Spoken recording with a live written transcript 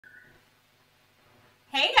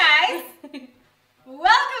Hey guys!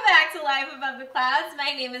 Welcome back to Life Above the Clouds.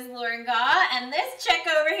 My name is Lauren Gaw, and this chick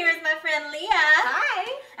over here is my friend Leah.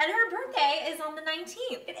 Hi! And her birthday is on the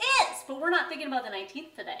 19th. It is, but we're not thinking about the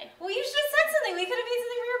 19th today. Well, you should have said something. We could have made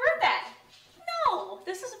something for your birthday. No,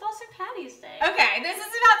 this is about St. Paddy's Day. Okay, this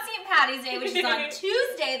is about St. Paddy's Day, which is on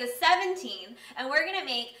Tuesday the 17th, and we're going to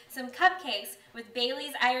make some cupcakes with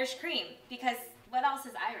Bailey's Irish cream, because what else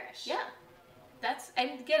is Irish? Yeah.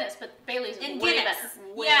 And Guinness, but Bailey's is And way Guinness.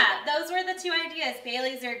 better. Way Yeah, better. those were the two ideas,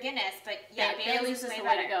 Bailey's or Guinness, but yeah, Bailey's is way the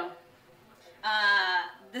better. way to go.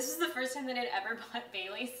 This is the first time that I'd ever bought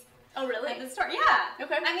Bailey's. Oh, really? At the store, yeah.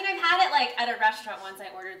 Okay. I mean, I've had it like at a restaurant once. I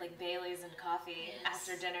ordered like Bailey's and coffee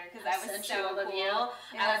after dinner because I was so Sensual of cool. you.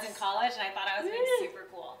 I was in college and I thought I was being super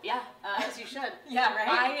cool. Yeah, as you should. Yeah,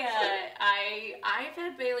 right. I've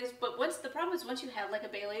had Bailey's, but the problem is once you have like a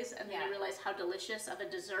Bailey's and then you realize how delicious of a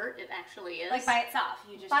dessert it actually is. Like by itself,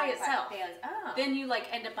 you just by itself. Bailey's. Oh. Then you like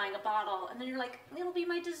end up buying a bottle, and then you're like, it'll be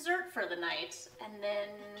my dessert for the night, and then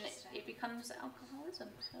it becomes alcoholism.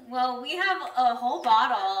 So. Well, we have a whole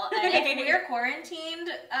bottle, and if we're quarantined,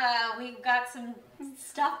 we've got some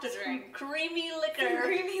stuff to drink. Creamy liquor. Some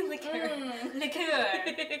creamy liquor.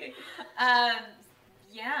 Liqueur.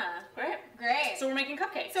 Yeah. Great. So we're making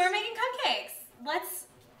cupcakes. Let's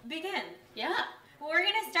begin. Yeah. Well, we're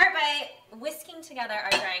going to start by whisking together our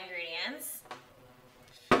dry ingredients.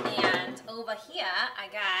 And over here, I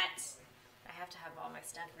have to have all my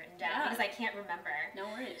stuff written down because I can't remember. No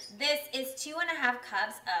worries. This is 2.5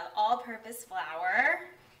 cups of all-purpose flour.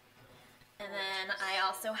 And then I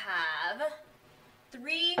also have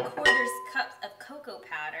 3/4 cups of cocoa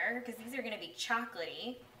powder because these are going to be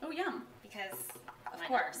chocolatey. Oh, yum. Because, of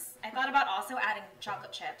course, I thought about also adding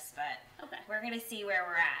chocolate chips, but we're going to see where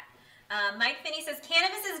we're at. Mike Finney says,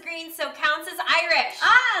 cannabis is green, so counts as Irish.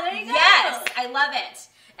 Ah, there you go. Yes, I love it.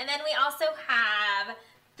 And then we also have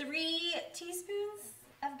 3 teaspoons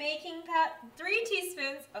of baking powder. 3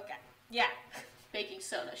 teaspoons. Okay. Yeah. Baking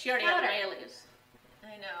soda. She already had Bailey's.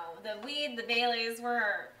 I know. The weed, the Baileys,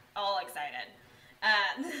 we're all excited.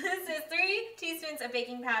 This is 3 teaspoons of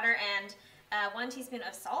baking powder and 1 teaspoon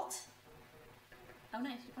of salt. Oh,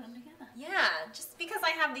 nice. You put them together. Yeah, just because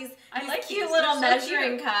I have these like cute these. little They're so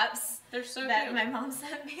measuring cute. cups. They're so that cute. my mom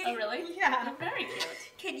sent me. Oh, really? Yeah. They're very cute.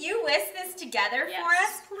 Can you whisk this together for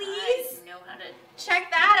us, please? I know how to. Check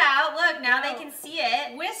that out. Look, now they can see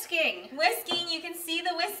it. Whisking. Whisking, you can see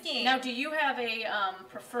the whisking. Now, do you have a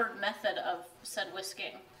preferred method of said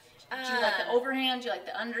whisking? Do you like the overhand? Do you like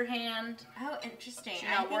the underhand? Oh, interesting. Do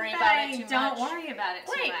you not worry about about it too much? Don't worry about it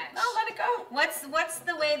too much. No, let it go. What's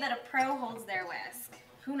the way that a pro holds their whisk?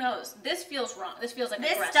 Who knows? This feels wrong. This feels like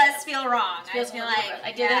this aggressive. does feel wrong. I feel like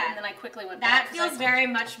I did it and then I quickly went back. back. That feels very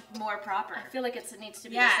much more proper. I feel like it needs to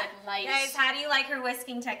be just like light. Guys, how do you like her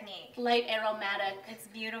whisking technique? Light aromatic. It's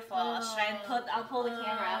beautiful. I'll pull the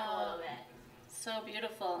camera up a little bit. So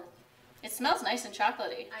beautiful. It smells nice and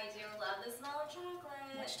chocolatey. I do love the smell of chocolate.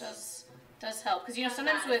 Which does help because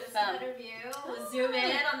sometimes with better view. Zoom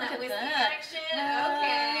in on that whiskey section.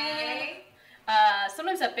 Okay.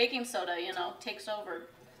 Sometimes that baking soda, takes over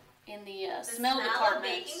in the smell department.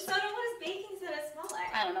 Baking soda? What does baking soda smell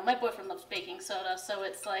like? I don't know. My boyfriend loves baking soda, so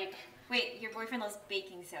it's like. Wait, your boyfriend loves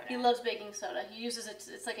baking soda? He loves baking soda. He uses it.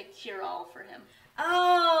 It's like a cure-all for him.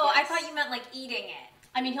 Oh, yes. I thought you meant like eating it.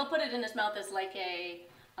 I mean, he'll put it in his mouth as like a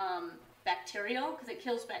bacterial because it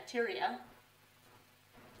kills bacteria.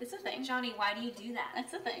 It's a thing. Johnny, why do you do that?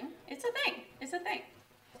 It's a thing. It's a thing. It's a thing.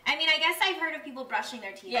 I mean, I guess I've heard of people brushing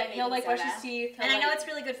their teeth. Yeah, he'll like brush his teeth. And I know it's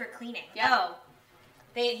really good for cleaning. Yeah. Oh,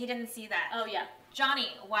 he didn't see that. Oh yeah. Johnny,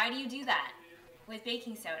 why do you do that with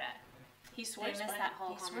baking soda? He swears by that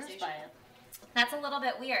whole conversation. Swears by it. That's a little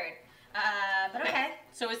bit weird. But okay.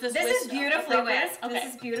 So is this? This is beautifully whisked. Okay.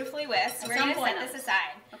 This is beautifully whisked. We're going to set this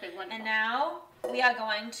aside. Okay, wonderful. And now we are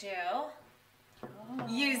going to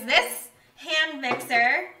use this hand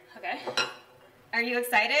mixer. Okay. Are you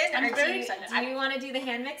excited? I'm very excited. Do you want to do the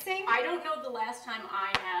hand mixing? I don't know the last time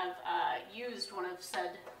I have used one of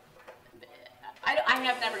said. I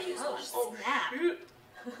have never used one. Oh, snap.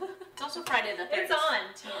 It's also Friday the 13th. It's on.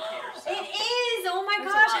 So. It is! Oh my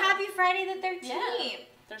gosh, happy Friday the 13th. Yeah.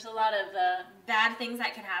 There's a lot of bad things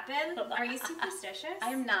that could happen. Are you superstitious?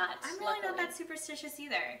 I'm not. I'm really not that superstitious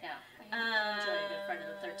either. Yeah. I enjoy a good Friday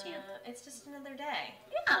the 13th. It's just another day.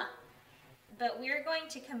 Yeah. But we're going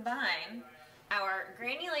to combine our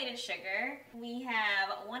granulated sugar. We have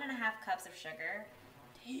 1.5 cups of sugar.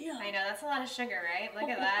 Damn. I know, that's a lot of sugar, right? Look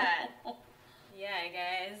at that. Yeah,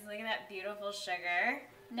 guys, look at that beautiful sugar.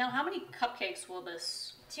 Now, how many cupcakes will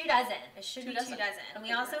this? 2 dozen. It should be 2 dozen.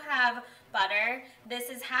 We also have butter. This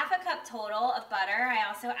is 1/2 cup total of butter. I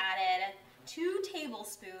also added 2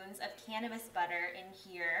 tablespoons of cannabis butter in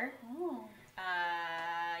here. Oh.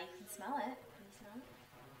 You can smell it. Can you smell it?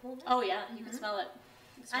 A little bit? Oh yeah, you can smell it.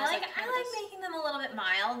 I like making them a little bit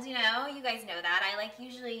mild, you know. You guys know that. I like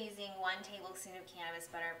usually using 1 tablespoon of cannabis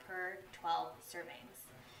butter per 12 servings.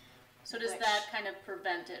 So does that kind of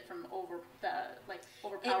prevent it from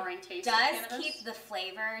overpowering taste of cannabis? It cannabis? does keep the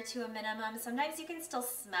flavor to a minimum. Sometimes you can still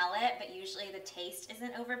smell it, but usually the taste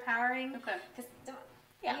isn't overpowering. Okay. Because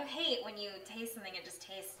you hate when you taste something, it just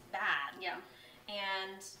tastes bad. Yeah.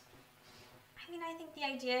 And I mean, I think the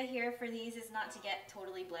idea here for these is not to get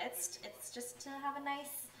totally blitzed. It's just to have a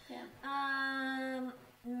nice,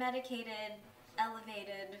 medicated,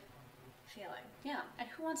 elevated feeling. Yeah. And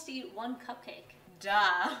who wants to eat 1 cupcake?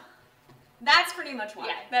 Duh. That's pretty much why.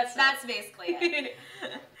 Yeah, that's basically it.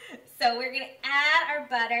 So we're going to add our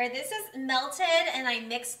butter. This is melted, and I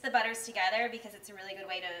mixed the butters together because it's a really good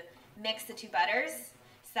way to mix the 2 butters.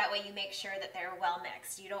 So that way you make sure that they're well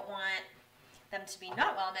mixed. You don't want them to be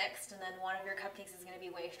not well mixed, and then one of your cupcakes is going to be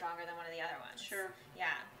way stronger than one of the other ones. Sure. Yeah.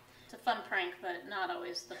 It's a fun prank, but not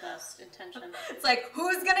always the best intention. It's like,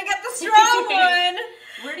 who's going to get the strong one?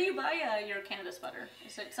 Where do you buy your cannabis butter?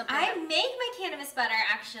 Is it something I make my cannabis butter,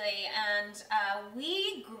 actually, and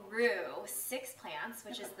we grew 6 plants,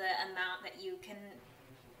 which is the amount that you can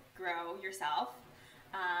grow yourself,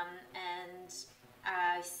 and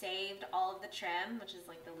I saved all of the trim, which is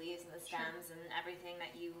like the leaves and the stems and everything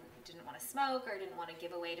that you didn't want to smoke or didn't want to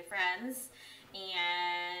give away to friends.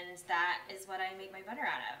 And that is what I make my butter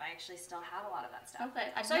out of. I actually still have a lot of that stuff. Okay.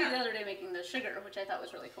 I saw you the other day making the sugar, which I thought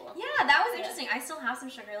was really cool. Yeah, that was interesting. I still have some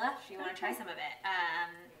sugar left if you want to try some of it.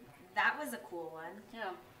 That was a cool one.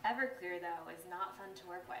 Yeah. Everclear, though, is not fun to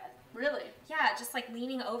work with. Really? Yeah, just like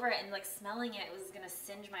leaning over it and like smelling it was going to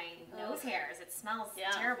singe my nose hairs. It smells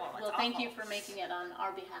terrible. It's well, awful. Thank you for making it on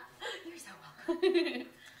our behalf. You're so welcome.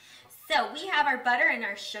 So we have our butter and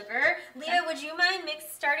our sugar. Leah, would you mind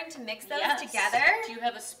starting to mix those together? Do you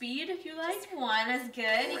have a speed you like? Just 1 is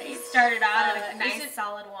good. You can start it out at a nice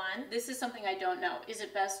solid 1. This is something I don't know. Is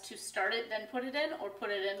it best to start it, then put it in, or put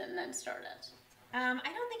it in and then start it? I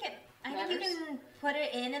don't think it... I think you can put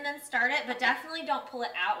it in and then start it, but definitely don't pull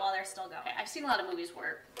it out while they're still going. Okay, I've seen a lot of movies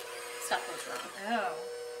where stuff goes wrong.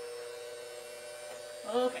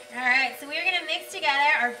 Oh. Okay. All right, so we're going to mix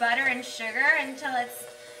together our butter and sugar until it's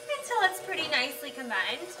pretty nicely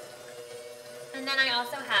combined. And then I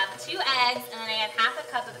also have 2 eggs, and then I have half a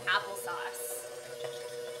cup of applesauce.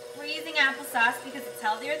 We're using applesauce because it's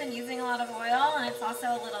healthier than using a lot of oil, and it's also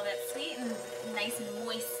a little bit sweet and nice and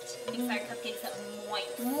moist. It makes our cupcakes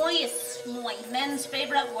moist. Moist. Moist. Men's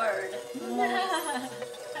favorite word. Moist.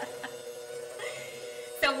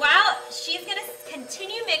 So while she's going to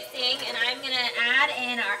continue mixing, and I'm going to add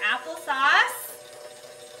in our applesauce.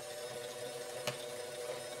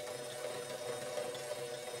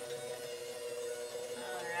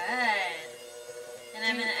 And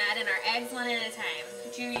I'm going to add in our eggs 1 at a time.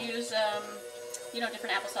 Do you use,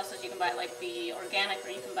 different applesauces? You can buy like the organic, or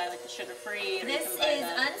you can buy like the sugar-free. This is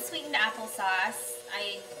unsweetened applesauce.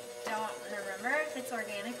 I don't remember if it's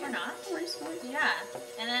organic or not. Yeah.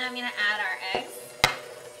 And then I'm going to add our eggs.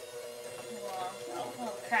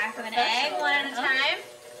 We'll crack an egg 1 at a time.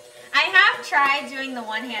 I have tried doing the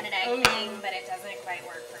one-handed egg thing, but it doesn't quite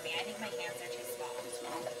work for me. I think my hands are too small.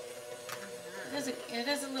 It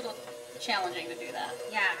is a little challenging to do that.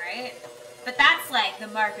 Yeah, right? But that's like the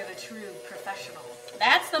mark of a true professional.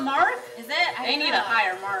 That's the mark? Is it? They need a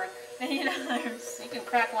higher mark. They need a higher mark. You can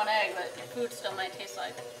crack 1 egg, but your food still might taste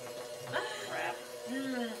like crap.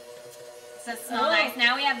 So smell nice.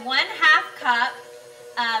 Now we have 1/2 cup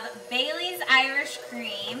of Bailey's Irish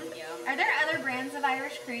Cream. Yum. Are there other brands of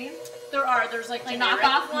Irish cream? There are. There's like generic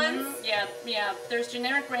knockoff ones? Yeah. There's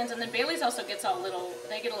generic brands, and then Bailey's also gets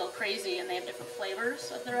they get a little crazy, and they have different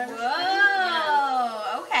flavors of their Irish cream.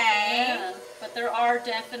 Whoa, okay. Yeah. But there are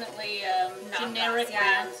definitely generic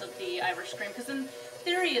brands of the Irish cream, because in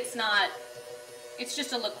theory it's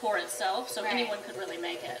just a liqueur itself, so anyone could really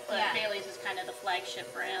make it. But Bailey's is kind of the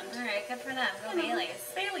flagship brand. All right, good for them. Go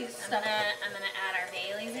Bailey's. Bailey's I'm stuff. gonna add our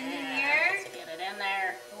Bailey's in here. Let's get it in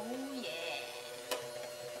there. Oh yeah.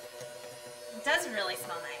 It does really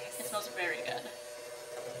smell nice. It smells very good.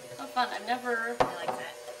 Oh, fun. I like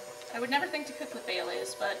that. I would never think to cook with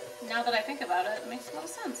Bailey's, but now that I think about it, it makes a lot of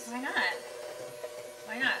sense. Why not?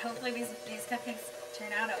 Why not? Hopefully these cupcakes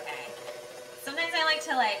turn out okay. Sometimes I like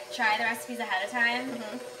to try the recipes ahead of time,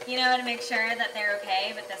 to make sure that they're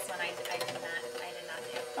okay. But this one I did not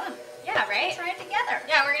do. Fun. Yeah, right. Let's try it together.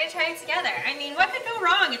 Yeah, we're gonna try it together. I mean, what could go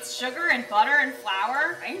wrong? It's sugar and butter and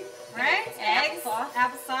flour, right? Eggs,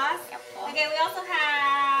 applesauce. Okay, we also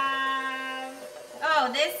have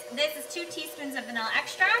Oh, this is 2 teaspoons of vanilla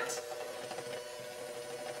extract.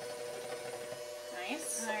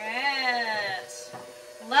 Nice. All right.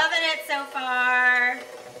 Loving it so far.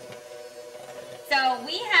 So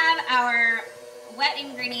we have our wet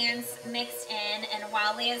ingredients mixed in, and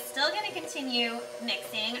while Leah's still going to continue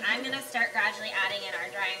mixing, I'm going to start gradually adding in our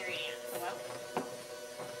dry ingredients.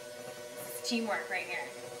 It's teamwork right here.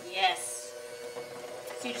 Yes.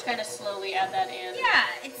 So you just kind of slowly add that in. Yeah,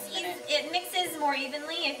 it mixes more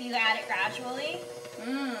evenly if you add it gradually.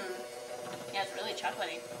 Mmm. Yeah, it's really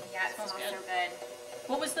chocolatey. Yeah, it smells so good.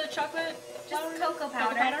 What was the chocolate? Just cocoa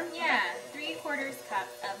powder. Cocoa powder? Yeah, 3/4 cup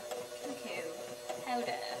of cocoa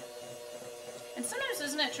powder. And sometimes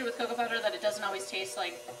isn't it true with cocoa powder that it doesn't always taste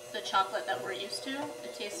like the chocolate that we're used to?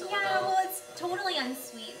 It tastes a little... Yeah, well, it's totally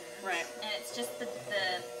unsweetened. Right. And it's just the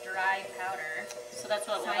dry powder. So that's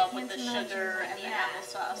what will help with the sugar and the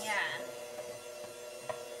applesauce. Yeah.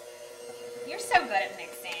 You're so good at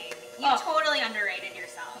mixing. You totally underrated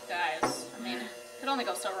yourself. Guys, I mean, could only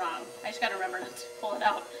go so wrong. I just gotta remember to pull it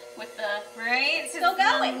out with the... Right? Still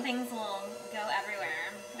going. Things will go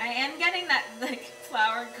everywhere. I am getting that, like,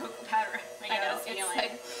 flour and cocoa powder. I know, it's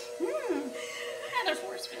like, yeah, there's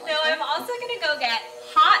worse feelings. So I'm also gonna go get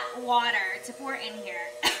hot water to pour in here.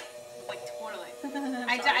 Like, totally.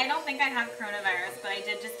 I don't think I have coronavirus, but I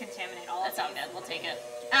did just contaminate all of it. That's all good. We'll take it.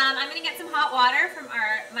 I'm gonna get some hot water from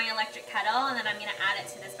my electric kettle, and then I'm gonna add it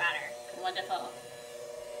to this batter. Wonderful.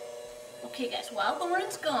 Okay, guys, while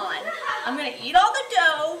Lauren's gone, I'm gonna eat all the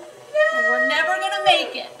dough, and we're never gonna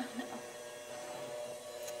make it.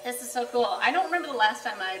 This is so cool. I don't remember the last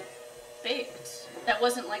time I baked that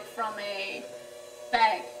wasn't like from a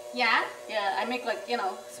bag. Yeah? Yeah, I make like, you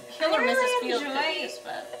know, some killer Mrs. Field cookies,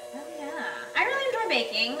 but... Oh, yeah. I really enjoy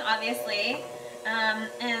baking, obviously.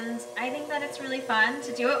 And I think that it's really fun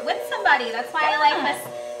to do it with somebody. That's why I like this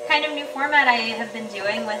kind of new format I have been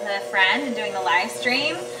doing with a friend and doing the live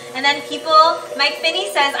stream. And then Mike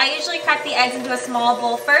Finney says, I usually crack the eggs into a small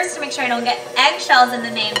bowl first to make sure I don't get eggshells in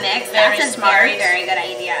the main mix. That's a very, very good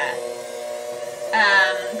idea.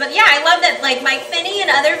 But yeah, I love that like Mike Finney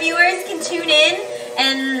and other viewers can tune in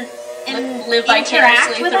and live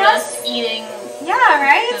vicariously through us eating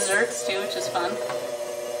desserts too, which is fun.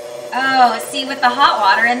 Oh, see, with the hot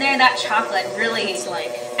water in there, that chocolate really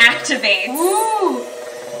like activates. Woo!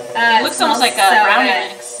 It looks almost like a brownie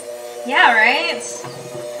mix. Yeah, right?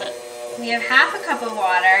 We have half a cup of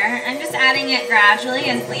water. I'm just adding it gradually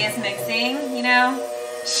as Leah's mixing, you know?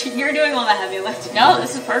 You're doing all the heavy lifting. No,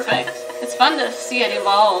 this is perfect. It's fun to see it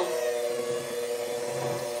evolve.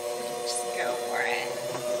 Just go for it.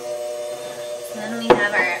 So then we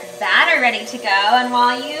have our batter ready to go, and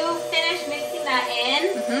while you finish mixing that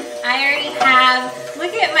in, I already have,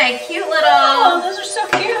 look at my cute little... Oh, those are so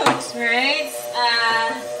cute. Right?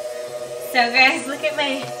 So guys, look at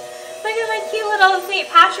my cute little St.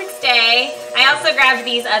 Patrick's Day. I also grabbed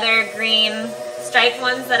these other green striped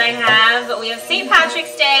ones that I have, but we have St.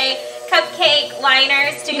 Patrick's Day cupcake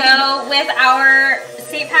liners to go with our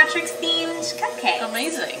St. Patrick's themed cupcake.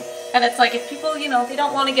 Amazing. And it's like if people, you know, if they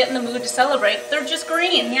don't want to get in the mood to celebrate, they're just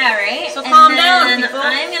green. Yeah, right? So calm down, people.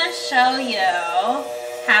 I'm going to show you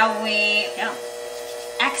how we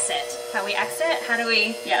exit. How we exit? How do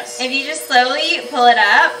we... Yes. If you just slowly pull it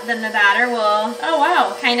up, then the batter will... Oh,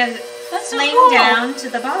 wow. Kind of fling down to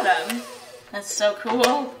the bottom. That's so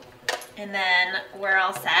cool. And then we're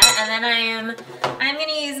all set. And then I'm going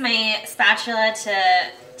to use my spatula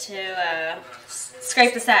to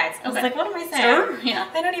scrape the sides. I was like, what am I saying? Yeah.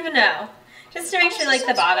 I don't even know. Just to make sure like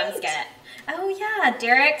the bottoms get... Oh yeah,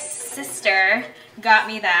 Derek's sister got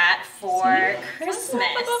me that for Christmas.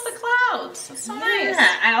 Life above the clouds. That's so nice.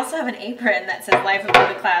 I also have an apron that says Life Above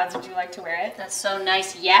the Clouds. Would you like to wear it? That's so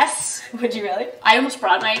nice. Yes. Would you really? I almost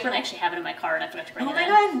brought my apron. I actually have it in my car and I forgot to bring it in. Oh my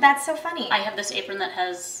god, that's so funny. I have this apron that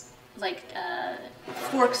has like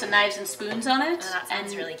forks and knives and spoons on it. Oh, that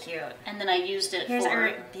sounds really cute. And then I used it Here's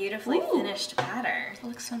our beautifully finished batter. It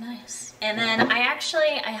looks so nice. And then I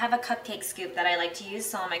have a cupcake scoop that I like to use,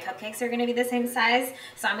 so all my cupcakes are going to be the same size.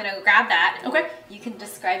 So I'm going to grab that. Okay. You can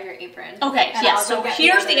describe your apron. Okay, yeah, so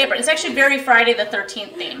here's the apron. It's actually very Friday the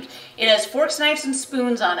 13th themed. It has forks, knives, and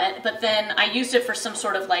spoons on it, but then I used it for some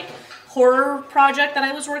sort of like horror project that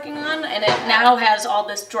I was working on, and it now has all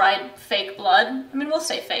this dried fake blood. I mean, we'll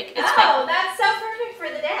say fake. It's fake. Oh, that's so perfect for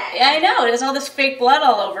the day. Yeah, I know. It has all this fake blood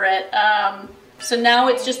all over it. So now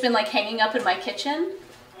it's just been like hanging up in my kitchen,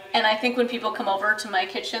 and I think when people come over to my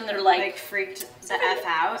kitchen, they're like freaked the F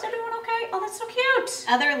out. Is everyone okay? Oh, that's so cute.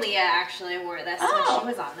 Other Leah actually wore this when she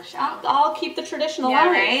was on the show. I'll keep the traditional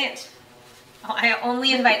alive. Right? Oh, I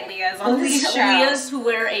only invite Leahs on the show. Leahs who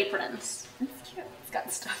wear aprons. It's cute.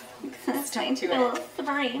 got stuff stuck to it.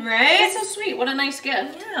 Right? That's so sweet. What a nice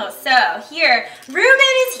gift. Yeah. So here, Ruben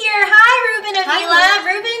is here. Hi, Ruben Avila.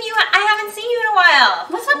 Ruben, I haven't seen you in a while.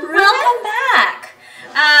 What's up, Ruben? Welcome back.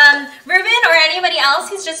 Ruben or anybody else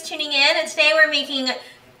who's just tuning in, and today we're making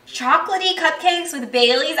chocolatey cupcakes with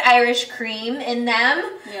Bailey's Irish cream in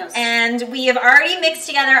them. Yes. And we have already mixed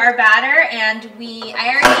together our batter, and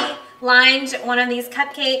I already lined one of these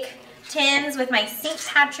cupcake tins with my St.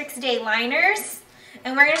 Patrick's Day liners,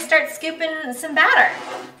 and we're gonna start scooping some batter.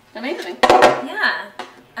 Amazing. Yeah.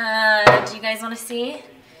 Do you guys want to see?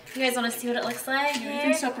 You guys want to see what it looks like? You've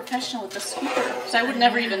been so professional with the scooper. So I would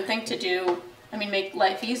never even think to make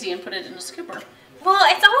life easy and put it in a scooper. Well,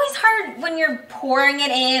 it's always hard when you're pouring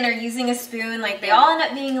it in or using a spoon. Like, they all end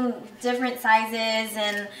up being different sizes.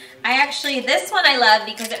 And this one I love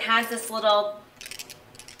because it has this little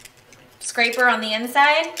scraper on the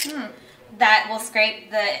inside that will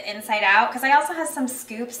scrape the inside out. Because I also have some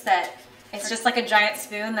scoops that it's just like a giant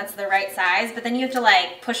spoon that's the right size. But then you have to,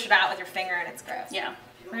 like, push it out with your finger and it's gross. Yeah.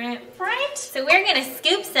 Right? So we're going to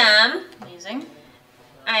scoop some. Amazing.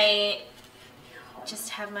 I just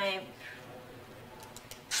have my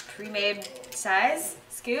pre-made size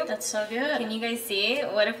scoop. That's so good. Can you guys see?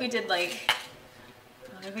 What if we did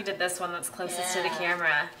this one that's closest to the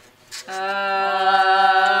camera?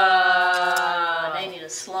 They need to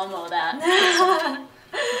slow-mo that.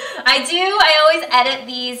 I always edit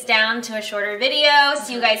these down to a shorter video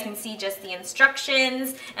so you guys can see just the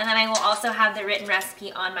instructions, and then I will also have the written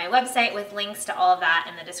recipe on my website with links to all of that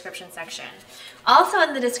in the description section. Also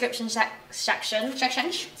in the description section,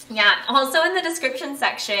 also in the description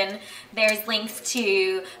section, there's links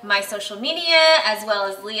to my social media as well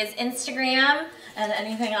as Leah's Instagram and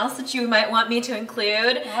anything else that you might want me to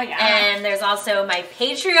include. Oh yeah. And there's also my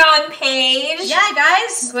Patreon page. Yeah,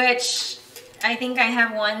 guys. Which I think I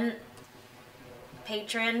have one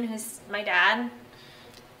patron who's my dad.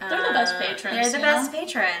 They're the best patrons. They're the best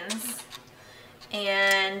patrons.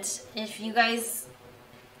 And if you guys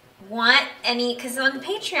want any, because on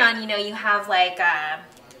Patreon, you have like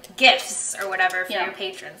gifts or whatever for your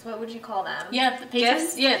patrons. What would you call them? Yeah, the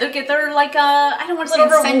patrons. Gifts? Yeah, they're like I don't want to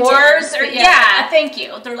say rewards or thank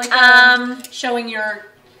you. They're like showing your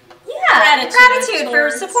gratitude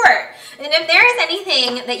for support. And if there is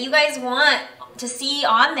anything that you guys want to see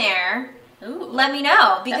on there, let me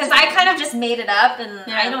know, because I kind of just made it up,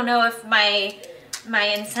 and I don't know if my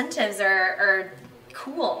incentives are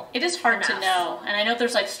cool. It is hard to know, and I know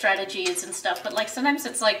there's like strategies and stuff, but like sometimes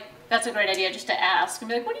it's like that's a great idea just to ask and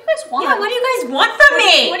be like, what do you guys want? Yeah, what do you guys want from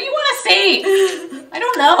me? What do you want to see? I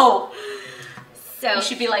don't know. So you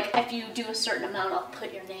should be like, if you do a certain amount, I'll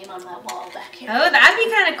put your name on my wall back here. Oh, that'd be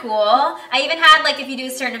kind of cool. I even had like, if you do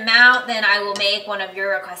a certain amount, then I will make one of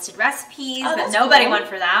your requested recipes. Oh, but nobody went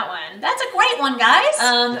for that one. That's a great one, guys.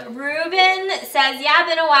 Ruben says, yeah,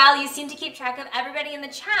 been a while. You seem to keep track of everybody in the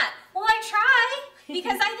chat. Well, I try,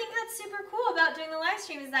 because I think that's super cool about doing the live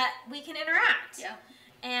stream is that we can interact. Yeah.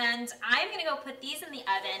 And I'm going to go put these in the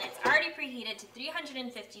oven. It's already preheated to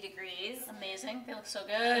 350 degrees. Amazing. They look so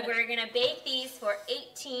good. We're going to bake these for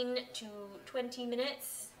 18 to 20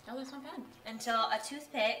 minutes. Oh, that's not bad. Until a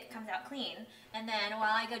toothpick comes out clean. And then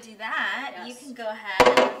while I go do that, you can go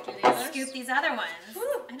ahead and scoop these other ones.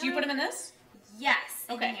 Do you put them in this? Yes,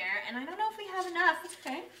 in here. And I don't know if we have enough.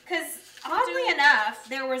 Okay. Because oddly enough,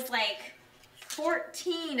 there was like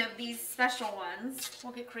 14 of these special ones.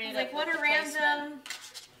 We'll get creative. Like, what a random...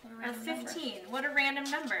 15. Number. What a random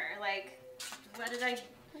number. Like, what did I...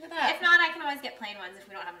 Look at that. If not, I can always get plain ones if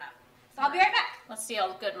we don't have enough. So I'll be right back. Let's see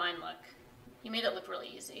how good mine look. You made it look really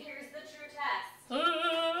easy. Here's the true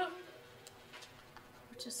test.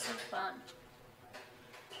 Which is so fun.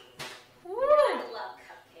 Woo! I love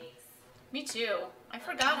cupcakes. Me too. I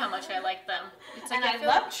forgot how much I like them. It's like and I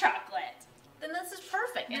love chocolate. Then this is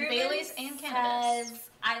perfect. And Ruben Bailey's and cannabis. Says,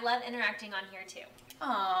 I love interacting on here too.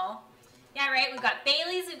 Aww. Yeah, right. We've got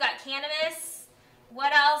Bailey's, we've got cannabis.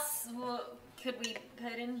 What else could we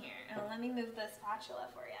put in here? Oh, let me move the spatula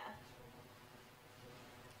for you.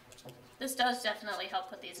 This does definitely help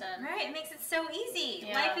put these in. Right, it makes it so easy.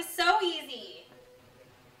 Yeah. Life is so easy.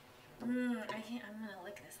 I'm gonna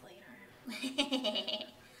lick this later.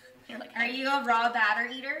 You're like, are you a raw batter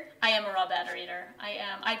eater? I am a raw batter eater. I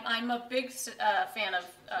am. I'm a big fan of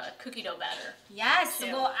cookie dough batter. Yes.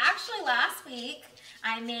 Too. Well, actually, last week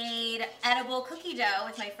I made edible cookie dough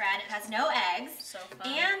with my friend. It has no eggs. So fun.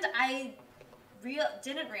 And I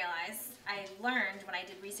didn't realize, I learned when I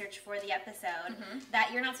did research for the episode,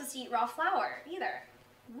 that you're not supposed to eat raw flour either.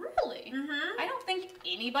 Really? I don't think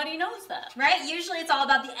anybody knows that. Right? Usually it's all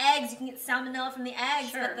about the eggs. You can get salmonella from the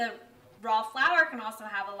eggs, but the raw flour can also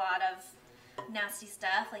have a lot of nasty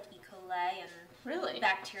stuff like E. coli and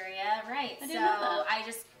bacteria. Right. I didn't know that. I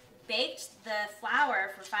just baked the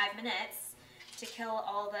flour for 5 minutes to kill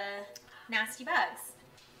all the nasty bugs.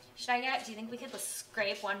 Do you think we could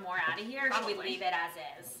scrape one more out of here, or should we leave it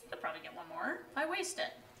as is? We'll probably get one more. Why waste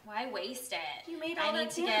it? Why waste it? You made all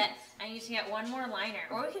that I need to get one more liner,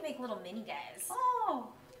 or we could make little mini guys. Oh.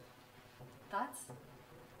 Thoughts?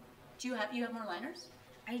 Do you have more liners?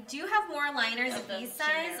 I do have more liners of these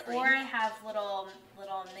size, or I have little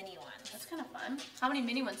mini ones. That's kind of fun. How many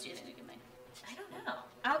mini ones do you think we can make? I don't know.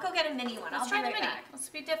 I'll go get a mini one. Let's try the mini. Let's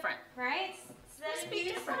be different. Right? So Let's be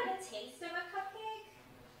different. Just want a taste of a cupcake?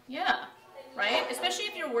 Yeah. Right? Especially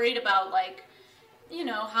if you're worried about, like, you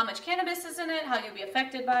know, how much cannabis is in it, how you'll be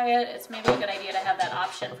affected by it. It's maybe a good idea to have that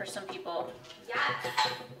option for some people. Yes.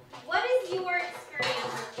 What is your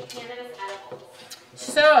experience with cannabis edibles?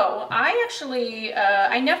 So, I actually,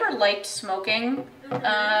 I never liked smoking,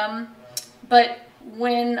 but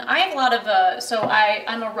when I have a lot of,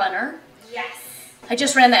 I'm a runner. Yes. I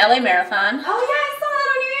just ran the LA Marathon. Oh yeah, I saw that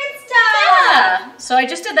on your Insta. Yeah. So I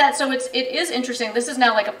just did that. So it is interesting. This is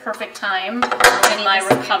now like a perfect time in my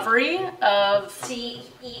recovery to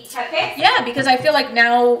eat cupcakes. Yeah, because I feel like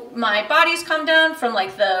now my body's come down from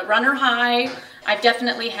like the runner high. I've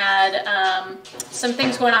definitely had some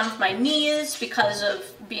things going on with my knees because of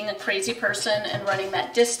being a crazy person and running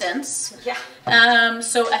that distance. Yeah.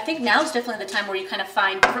 So I think now is definitely the time where you kind of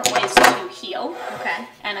find different ways to heal. Okay.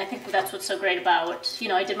 And I think that's what's so great about, you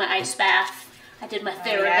know, I did my ice bath. I did my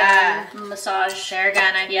Theragun massage.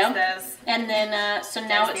 Theragun, I use those. And then, so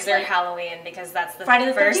now it's like Halloween, because that's the Friday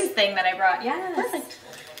the first 13th. thing that I brought. Yes. Perfect.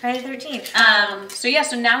 Friday the 13th.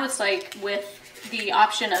 So now it's like with the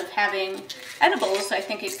option of having edibles, I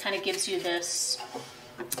think it kind of gives you this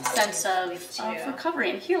sense of recovery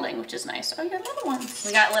and healing, which is nice. Oh, you got little ones.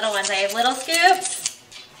 We got little ones. I have little scoops.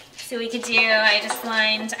 So we could do, I just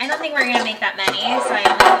lined, I don't think we're going to make that many, so I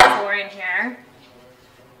have 4 in here.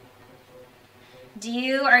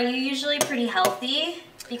 Are you usually pretty healthy?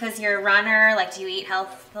 Because you're a runner, like, do you eat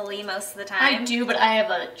healthily most of the time? I do, but I have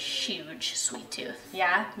a huge sweet tooth.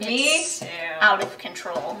 Yeah? Me too. Out of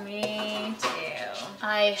control. Me too.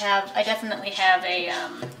 I definitely have a,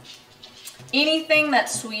 anything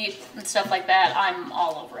that's sweet and stuff like that, I'm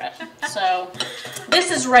all over it. So, this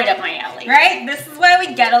is right up my alley. Right? This is why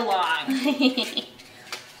we get along.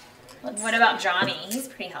 What about Johnny? He's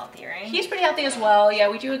pretty healthy, right? He's pretty healthy as well. Yeah,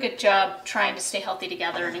 we do a good job trying to stay healthy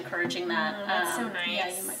together and encouraging that. That's so nice.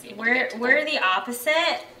 Yeah, you might be able we're the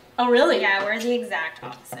opposite. Oh, really? Yeah, we're the exact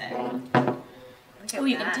opposite. Oh,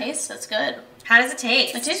 you can taste? That's good. How does it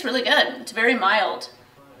taste? It tastes really good. It's very mild.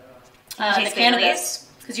 The cannabis,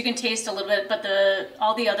 because you can taste a little bit, but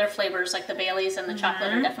all the other flavors, like the Baileys and the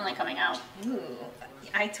chocolate, are definitely coming out. Ooh.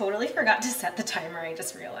 I totally forgot to set the timer, I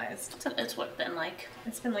just realized. It's what it's been like.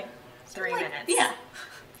 It's been like 3 minutes. Yeah.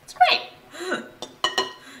 It's great.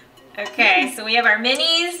 Okay, so we have our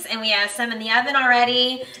minis, and we have some in the oven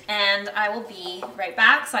already, and I will be right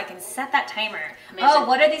back so I can set that timer. Amazing. Oh,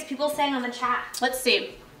 what are these people saying on the chat? Let's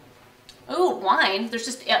see. Ooh, wine. There's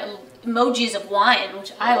just emojis of wine,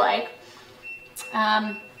 which I like.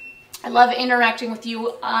 I love interacting with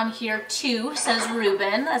you on here too, says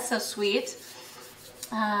Ruben. That's so sweet.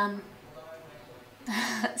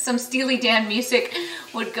 Some Steely Dan music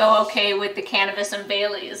would go okay with the cannabis and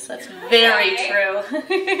Baileys. That's very true.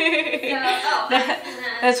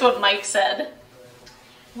 That's what Mike said.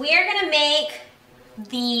 We are going to make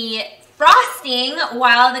the frosting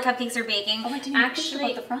while the cupcakes are baking. Oh, I didn't even think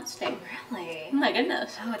about the frosting. Really? Oh my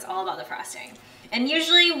goodness. Oh, it's all about the frosting. And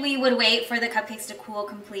usually we would wait for the cupcakes to cool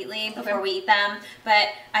completely before we eat them. But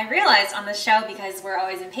I realized on the show, because we're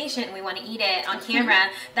always impatient and we want to eat it on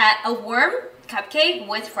camera, that a warm cupcake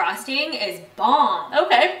with frosting is bomb.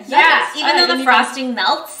 Okay. Yeah. Nice. Even though the frosting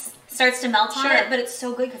starts to melt on it, but it's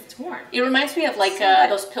so good because it's warm. It reminds me of like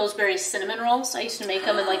those Pillsbury cinnamon rolls. I used to make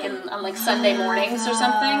them on Sunday mornings or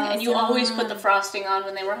something, and you always put the frosting on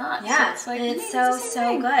when they were hot. Yeah, so it's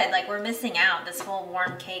so good. Like, we're missing out this whole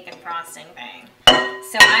warm cake and frosting thing.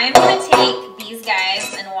 So I'm going to take these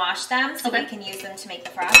guys and wash them so we can use them to make the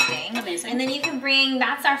frosting. Amazing. And then you can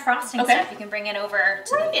that's our frosting stuff. You can bring it over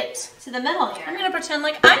to the middle here. I'm going to pretend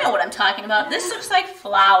like I know what I'm talking about. This looks like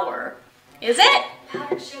flour. Is it?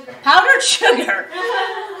 Powdered sugar. Powdered sugar.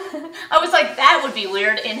 I was like, that would be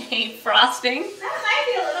weird in a frosting. That might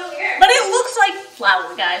be a little weird. But it looks like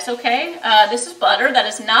flour, guys, okay? This is butter that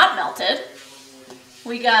is not melted.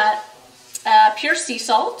 We got pure sea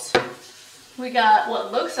salt. We got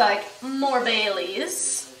what looks like more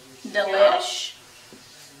Baileys. Delish.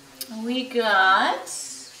 We got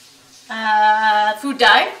food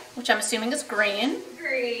dye, which I'm assuming is green.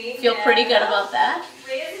 green. Feel pretty good about that.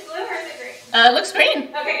 Wait, is it blue or is it green? It looks green.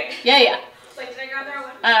 Okay, good. Yeah. Like, did I grab the wrong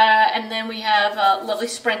one? And then we have lovely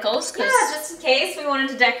sprinkles. Yeah, just in case we wanted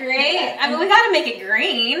to decorate. I mean, we gotta make it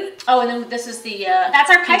green. Oh, and then this is the that's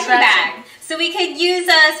our piping bag. So we could use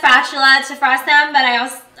a spatula to frost them, but I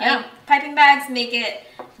also piping bags make it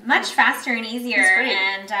much faster and easier.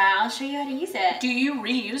 And I'll show you how to use it. Do you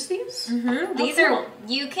reuse these? Mm-hmm. These are,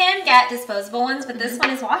 you can get disposable ones, but this one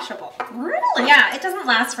is washable. Really? Yeah, it doesn't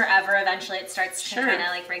last forever. Eventually, it starts to kind of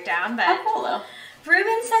like break down. But cool though.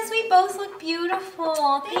 Ruben says we both look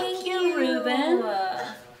beautiful. Thank you, Ruben.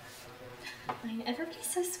 Everybody's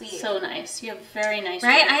so sweet. So nice. You have very nice people.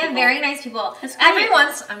 I have very nice people. Every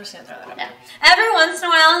once, I'm just gonna throw that up. Yeah. Every once in a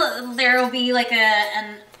while, there will be like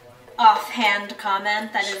an offhand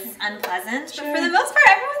comment that is unpleasant, but for the most part,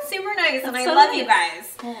 everyone's super nice, and I love you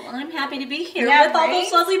guys. Well, I'm happy to be here with all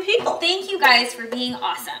those lovely people. Thank you guys for being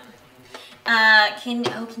awesome. Can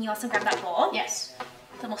you also grab that bowl? Yes.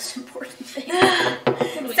 The most important thing.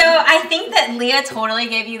 So I think that Leah totally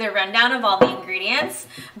gave you the rundown of all the ingredients,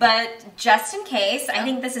 but just in case, I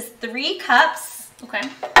think this is 3 cups. Okay.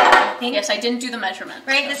 Yes, I didn't do the measurement.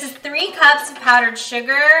 Right, this is 3 cups of powdered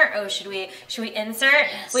sugar. Oh, should we insert?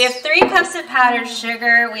 Yes. We have 3 cups of powdered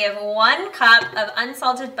sugar. We have 1 cup of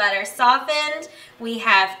unsalted butter softened. We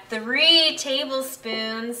have 3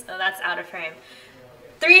 tablespoons. Oh, that's out of frame.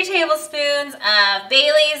 3 tablespoons of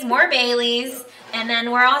Baileys, more Baileys, and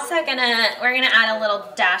then we're also gonna add a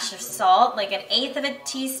little dash of salt, like 1/8 of a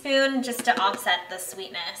teaspoon, just to offset the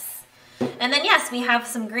sweetness. And then yes, we have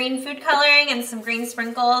some green food coloring and some green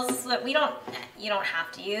sprinkles that you don't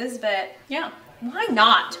have to use, but yeah, why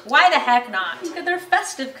not? Why the heck not? Because they're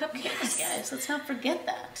festive cupcakes, guys. Let's not forget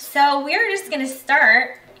that. So we're just gonna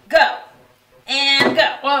start. Go and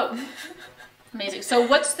go. Whoa. Amazing. So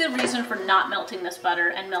what's the reason for not melting this butter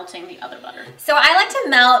and melting the other butter? So I like to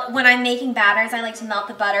melt, when I'm making batters, I like to melt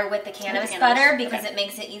the butter with the cannabis butter because it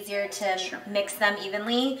makes it easier to mix them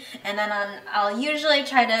evenly. And then I'll usually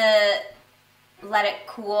try to let it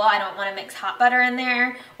cool. I don't want to mix hot butter in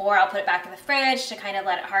there, or I'll put it back in the fridge to kind of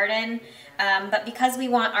let it harden. But because we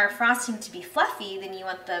want our frosting to be fluffy, then you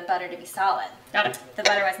want the butter to be solid. Got it. If the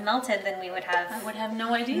butter was melted, then we would have I would have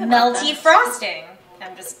no idea melty frosting.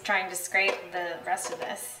 I'm just trying to scrape the rest of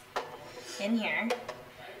this in here.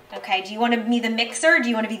 Okay, do you want to be the mixer or do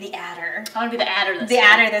you want to be the adder? I want to be the adder this time. The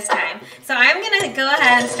adder this time. So I'm going to go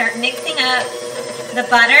ahead and start mixing up the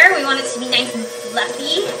butter. We want it to be nice and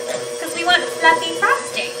fluffy because we want fluffy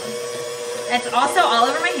frosting. It's also all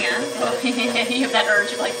over my hand. Oh, you have that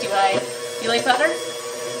urge of like, do you like butter?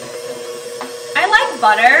 I like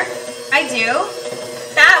butter. I do.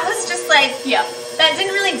 That was just like, that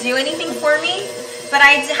didn't really do anything for me. But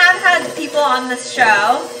I have had people on this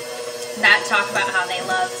show that talk about how they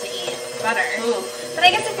love to eat butter. Ooh. But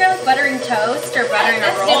I guess if you're like buttering toast or buttering a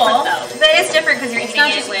roll, that is different because you're eating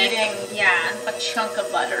it with a chunk of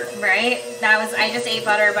butter. Right? I just ate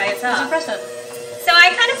butter by itself. That's impressive. So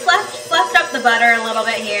I kind of fluffed up the butter a little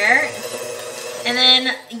bit here. And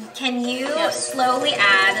then can you slowly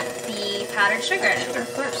add the powdered sugar? Sure,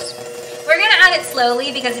 of course. We're going to add it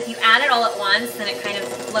slowly because if you add it all at once, then it kind of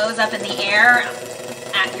blows up in the air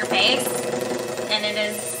at your face, and it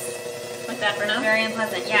is like that for now. Very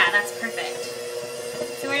unpleasant. Yeah, that's perfect.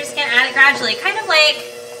 So we're just gonna add it gradually, kind of like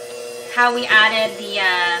how we added the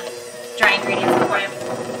dry ingredients before.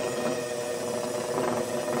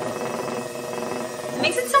 It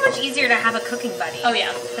makes it so much easier to have a cooking buddy. Oh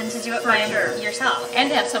yeah, than to do it by yourself, and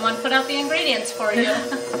to have someone put out the ingredients for you.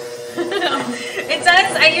 It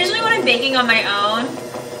does. I usually when I'm baking on my own.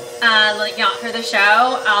 For the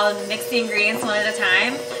show, I'll mix the ingredients one at a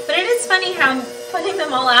time. But it is funny how putting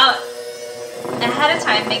them all out ahead of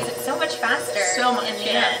time makes it so much faster. So much, in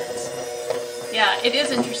the end. Yeah, it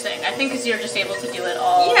is interesting. I think because you're just able to do it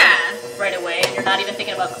all right away, and you're not even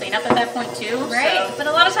thinking about cleanup at that point too. Right. So. But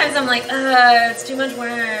a lot of times I'm like, it's too much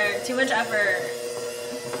work, too much effort.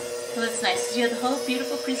 Well, it's nice. You have the whole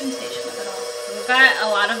beautiful presentation of it all. We've got a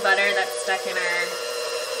lot of butter that's stuck in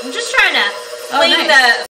our. I'm just trying to fling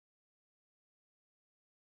the.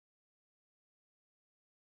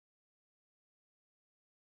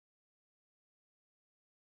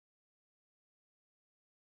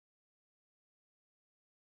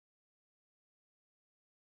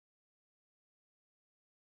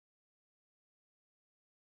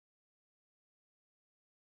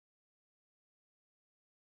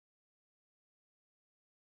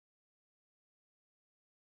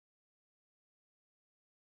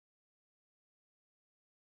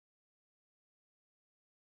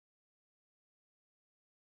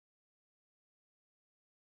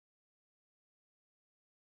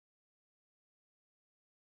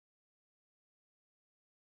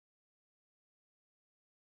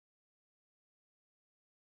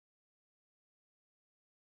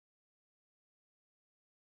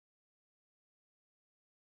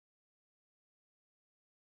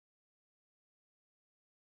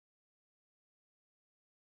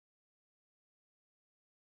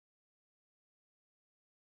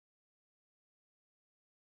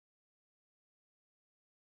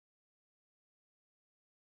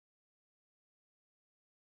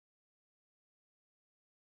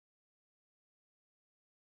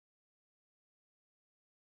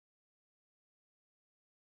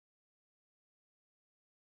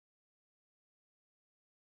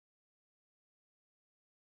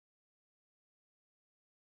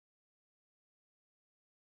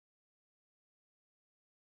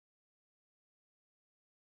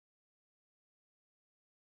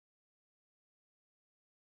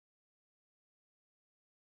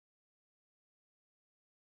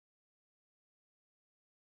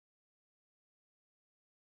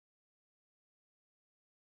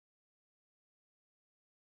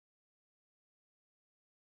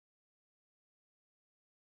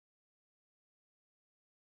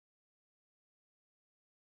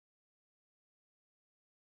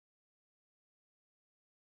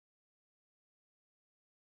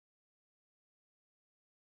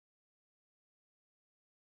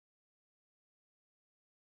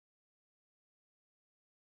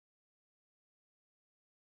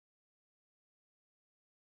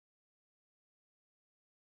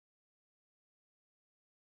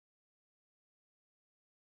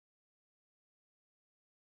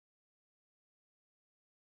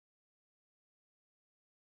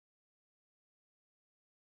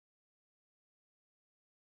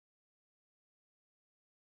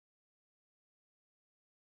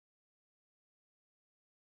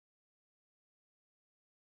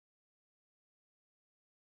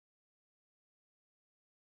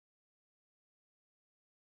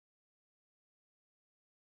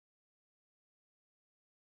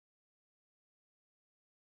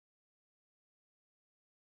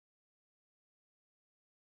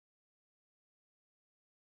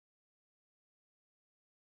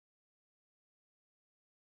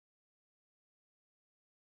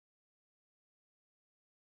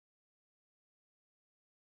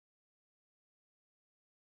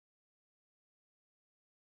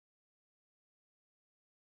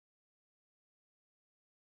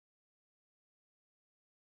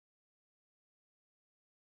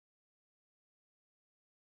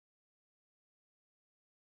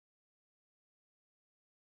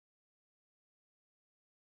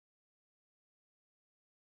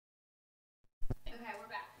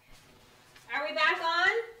 we back on?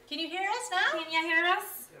 Can you hear us now? Can you hear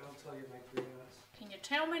us? Yeah, I'll tell you my green ass. Can you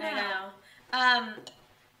tell me now? I know.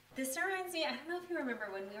 This reminds me, I don't know if you remember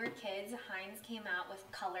when we were kids, Heinz came out with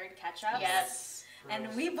colored ketchup. Yes.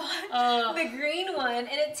 And we bought the green one, and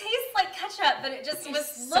it tastes like ketchup, but it just was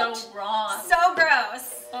so wrong. So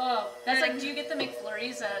gross. Oh, that's like, do you get the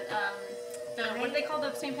McFlurries at what do they call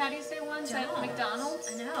the St. Patty's Day ones at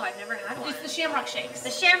McDonald's? I know, I've never had one. It's the Shamrock Shakes.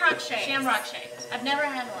 The Shamrock Shakes. Shamrock Shakes. I've never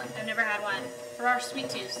had one. I've never had one. For our sweet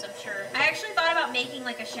tooths, I'm sure. I actually thought about making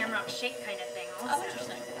like a Shamrock Shake kind of thing also. Oh,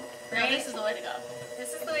 interesting. Right? No, this is the way to go.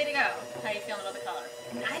 This is the way to go. How are you feeling about the color?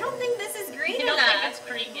 I don't think this is green You don't enough. think it's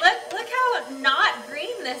green yet? Look how not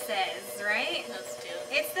green this is, right? Let's do it.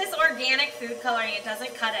 It's this organic food coloring. It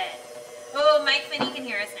doesn't cut it. Oh, Mike Finney can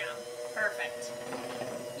hear us now. Perfect.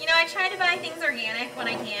 You know, I try to buy things organic when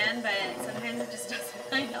I can, but sometimes it just doesn't.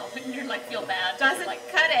 I know, and you're like, feel bad. Doesn't like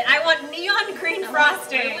cut it. I want neon green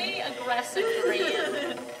frosting. Really aggressive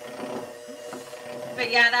green. But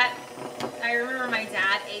yeah, I remember my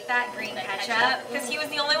dad ate that green ketchup because he was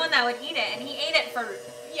the only one that would eat it, and he ate it for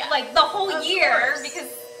like the whole year because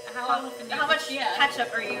how much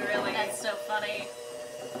ketchup are you really? That's so funny.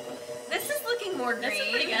 This is looking more green. This is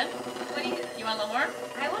pretty good. What do you want a little more?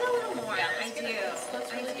 I want a little more. Yeah, I do.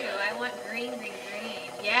 Let's really do it. I want green, green,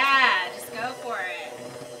 green. Yeah, just go for it.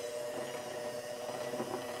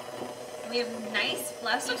 We have nice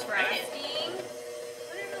fluffy frosting. I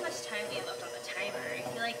wonder how much time we have left on the timer. I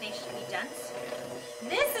feel like they should be done soon.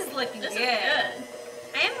 This is looking good. This is good.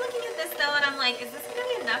 I am looking at this though, and I'm like, is this gonna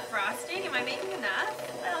be enough frosting? Am I making enough?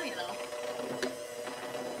 Well, you know.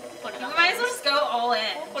 We might as well just go all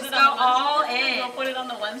in. We'll just go all in. We'll put it on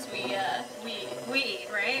the ones we eat,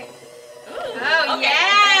 right? Ooh, oh okay.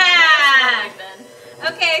 yeah!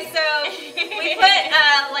 Okay, so we put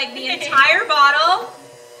like the entire bottle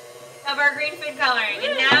of our green food coloring,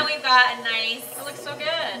 and now we've got a nice. It looks so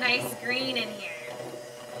good. Nice green in here.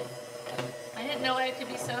 I didn't know I could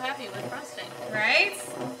be so happy with frosting. Right?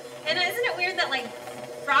 And isn't it weird that like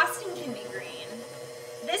frosting can be green?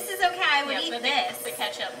 This is okay. I would eat this. The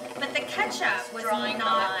ketchup. But the ketchup was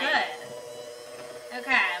not good.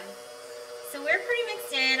 Okay. So we're pretty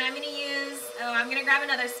mixed in. I'm going to use, I'm going to grab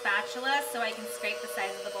another spatula so I can scrape the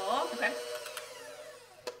sides of the bowl. Okay.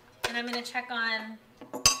 And I'm going to check on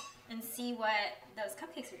and see what those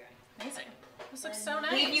cupcakes are doing. Amazing. This looks so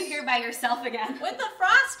nice. Leave you here by yourself again. With the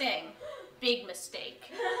frosting. Big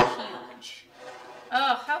mistake. Huge.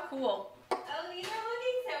 Oh, how cool. Oh, these are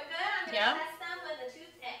looking so good. I'm going to test them with a toothpick.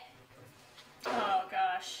 Oh,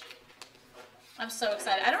 gosh. I'm so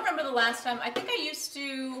excited. I don't remember the last time. I think I used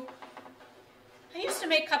to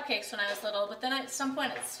make cupcakes when I was little, but then at some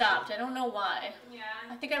point it stopped. I don't know why. Yeah.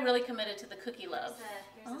 I think I really committed to the cookie love.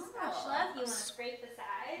 Here's a spatula if you want to scrape the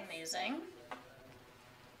sides. Amazing.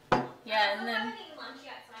 Yeah, and then... I haven't eaten lunch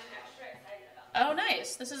yet, so I'm extra excited about that. Oh,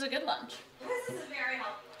 nice. This is a good lunch. This is very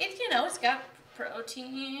healthy. It's got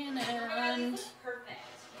protein and... Perfect.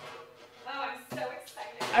 Oh, I'm so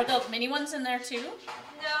excited. Are the mini ones in there too? No,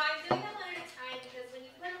 I'm doing them one at a time because when you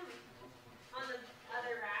put them on the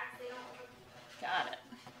other racks, they don't look. Got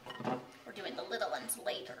it. We're doing the little ones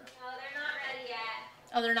later. Oh, they're not ready yet.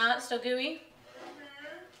 Oh, they're not? Still gooey?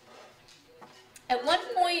 Mm-hmm. At what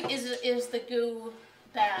point is the goo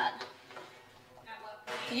bad? At what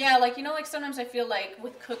point? Yeah, like, you know, like sometimes I feel like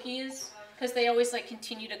with cookies, because they always like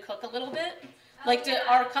continue to cook a little bit. Like,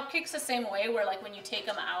 are cupcakes the same way where like when you take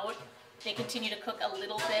them out, they continue to cook a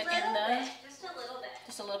little bit in the... Just a little bit.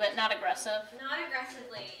 Just a little bit, not aggressive. Not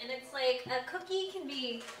aggressively. And it's like, a cookie can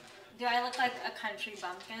be... Do I look like a country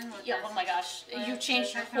bumpkin? Yeah, oh my gosh. You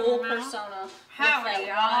changed your whole persona. Howdy,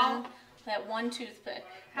 y'all. That one toothpick.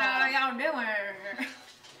 How y'all doing?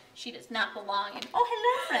 She does not belong in... Oh,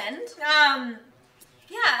 hello, friend.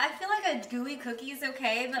 Yeah, I feel like a gooey cookie is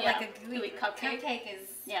okay, but like a gooey cupcake is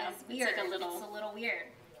weird. It's like a little... It's a little weird.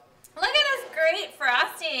 Look at this great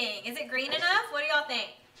frosting. Is it green enough? What do y'all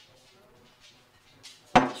think?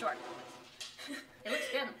 Sure. It looks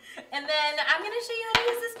good. And then I'm going to show you how to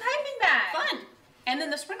use this piping bag. Fun. And then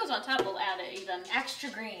the sprinkles on top will add it even.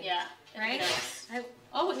 Extra green. Yeah. Right?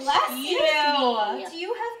 Oh, bless you. Me. Do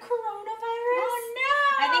you have coronavirus? Oh,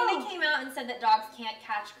 no. I think they came out and said that dogs can't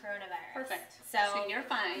catch coronavirus. Perfect. So you're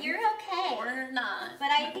fine. You're okay. Or not.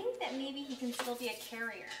 But I think that maybe he can still be a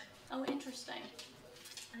carrier. Oh, interesting.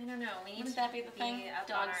 I don't know. We need Wouldn't to that be the thing?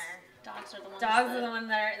 Dogs Dogs are the ones. Dogs are the ones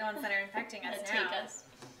that are infecting us now. Take us.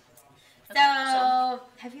 So,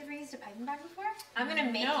 have you ever used a piping bag before? I'm going to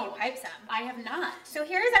make you pipe some. I have not. So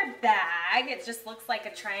here's our bag. It just looks like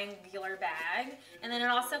a triangular bag. And then it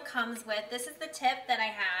also comes with, this is the tip that I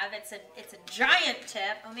have. It's a giant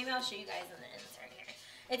tip. Oh, maybe I'll show you guys in the insert here.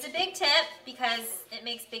 It's a big tip because it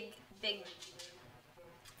makes big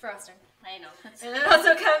frosting. I know. And it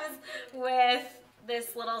also comes with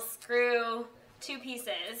this little screw, 2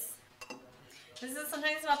 pieces. This is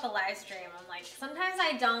sometimes about the live stream. I'm like, sometimes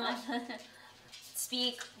I don't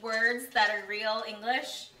speak words that are real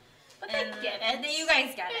English. But they get it. You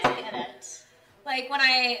guys get it. They get it. Like when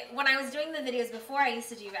I was doing the videos before, I used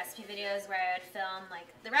to do recipe videos where I would film like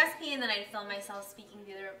the recipe and then I'd film myself speaking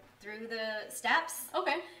through the steps.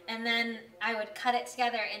 Okay. And then I would cut it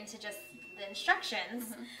together into just the instructions,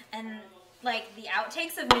 and like the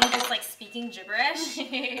outtakes of me just like speaking gibberish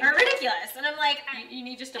are ridiculous. And I'm like, you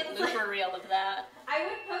need just a blooper reel of that. I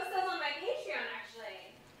would post those on my Patreon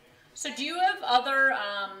actually. So do you have other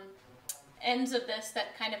ends of this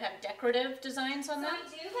that kind of have decorative designs on them? I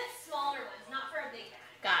do, but smaller ones, not for a big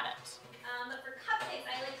bag. Got it. But for cupcakes,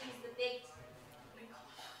 I like to use the big.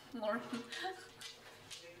 Lauren.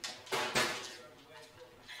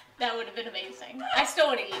 That would have been amazing. I still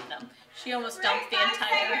would have eaten them. She almost dumped the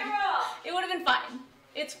entire. It would have been fine.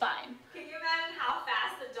 It's fine. Can you imagine how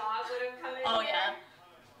fast the dog would have come in? Oh yeah,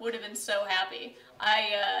 would have been so happy.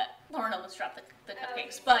 Lauren almost dropped the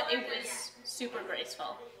cupcakes, but it was super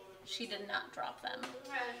graceful. She did not drop them.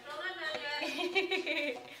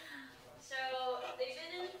 So they've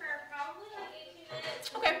been in for probably like 18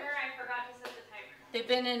 minutes. Okay. Remember, I forgot to set the timer. They've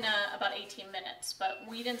been in about 18 minutes, but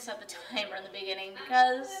we didn't set the timer in the beginning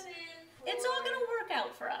because it's all gonna work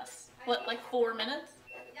out for us. What, like 4 minutes?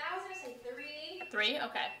 Yeah, I was gonna say 3. 3?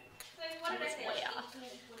 Okay. So what did I say? Way off. 18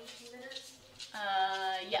 to 22 minutes?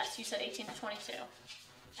 Yes, you said 18 to 22.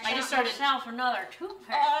 I just started myself another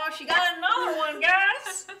toothpick. Oh, she got another one,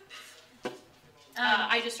 guys.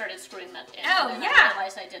 I just started screwing that in. Oh, and yeah. I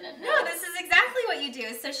realized I didn't know. No, this is exactly what you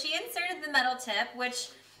do. So she inserted the metal tip, which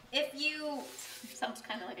if you... Sounds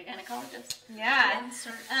kind of like a gynecologist. Yeah.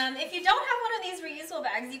 If you don't have one of these reusable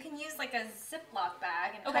bags, you can use like a Ziploc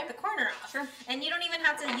bag and cut the corner off. Sure. And you don't even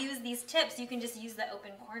have to use these tips. You can just use the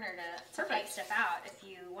open corner to take stuff out if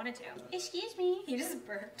you wanted to. Excuse me. You just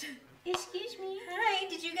burped. Excuse me. Hi.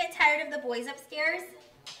 Did you get tired of the boys upstairs?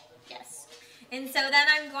 Yes. And so then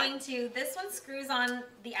I'm going to, this one screws on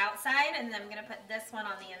the outside, and then I'm going to put this one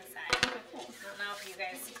on the inside. Okay, cool. I don't know if you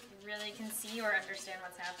guys really can see or understand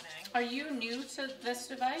what's happening. Are you new to this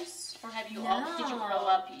device, or have you No. did you grow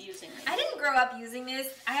up using it? I didn't grow up using this.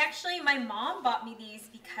 My mom bought me these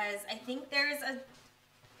because I think there's a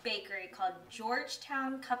bakery called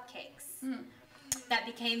Georgetown Cupcakes that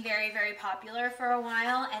became very, very popular for a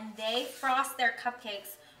while, and they frost their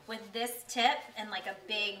cupcakes with this tip and like a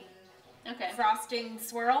big frosting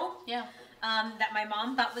swirl. Yeah. That my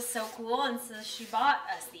mom thought was so cool, and so she bought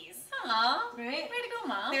us these. Aww. Right? Way to go,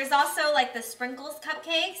 Mom. There's also like the Sprinkles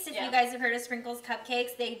cupcakes. If you guys have heard of Sprinkles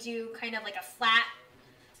cupcakes, they do kind of like a flat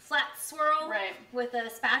swirl with a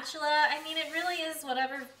spatula. I mean, it really is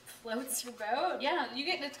whatever floats your boat. Yeah,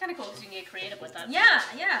 it's kind of cool because you can get creative with that. Yeah,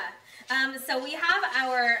 yeah. So we have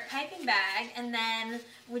our piping bag, and then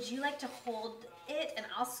would you like to hold it and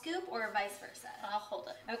I'll scoop, or vice versa? I'll hold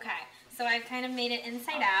it. Okay, so I've kind of made it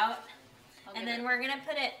inside out, and then we're gonna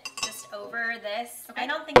put it just over this. Okay. I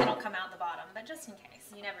don't think it'll come out the bottom, but just in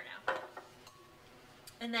case, you never know.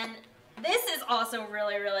 And then this is also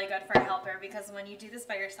really, really good for a helper, because when you do this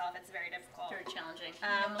by yourself, it's very difficult. Very challenging.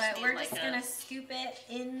 But we're just gonna scoop it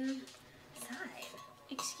inside.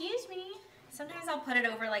 Excuse me. Sometimes I'll put it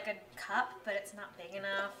over like a cup, but it's not big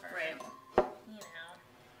enough, or, you know.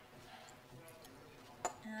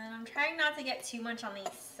 And I'm trying not to get too much on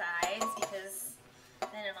these sides, because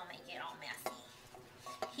then it'll make it all messy.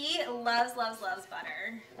 He loves, loves, loves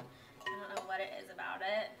butter. I don't know what it is about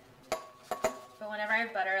it. But whenever I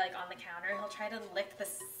have butter like on the counter, he'll try to lick the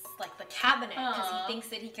cabinet, because he thinks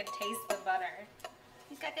that he can taste the butter.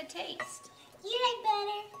 He's got good taste. You like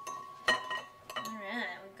butter?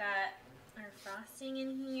 Alright, we've got our frosting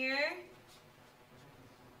in here.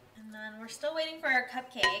 And then we're still waiting for our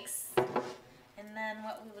cupcakes. And then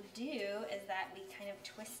what we will do is that we kind of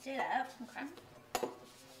twist it up. Okay.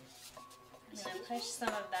 I'm going to push some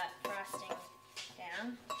of that frosting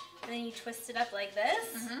down. And then you twist it up like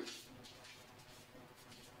this.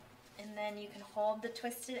 And then you can hold the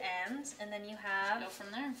twisted end, and then you have... Go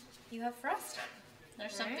from there. You have frosting.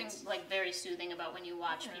 There's something like very soothing about when you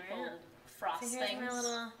watch people frost so here's things. My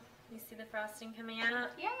little... You see the frosting coming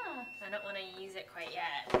out? Yeah. I don't want to use it quite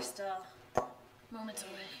yet. We're still moments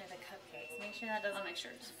away for the cupcakes. Make sure that doesn't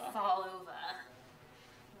fall over.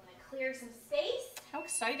 I'm going to clear some space. How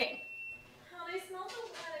exciting. Oh, they smell so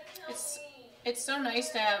good. It's so nice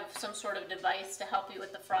to have some sort of device to help you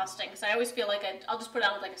with the frosting, because I always feel like I'll just put it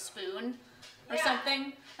on with like a spoon or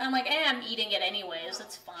something. And I'm like, I'm eating it anyways,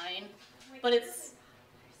 it's fine. But it's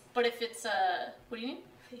But if it's what do you mean?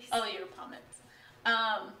 Oh, your pomades.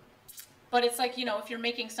 But it's like, you know, if you're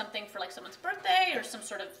making something for like someone's birthday or some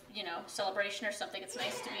sort of, you know, celebration or something, it's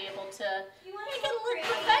nice to be able to make it look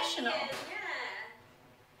professional. Yeah.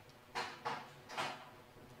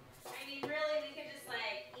 I mean, really, we could just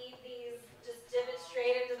like eat these, just dip it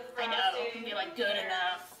straight into the frosting. I know, it can be like good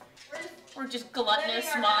enough. We're just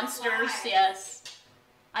gluttonous monsters, yes.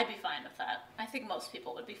 I'd be fine with that. I think most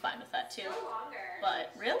people would be fine with that too. No longer.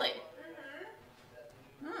 But really?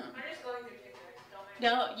 I'm just going through pictures, don't I?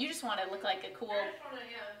 No, you just want to look like a cool... I just want to,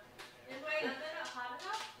 yeah. Is my oven not hot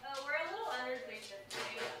enough? Oh, we're a little under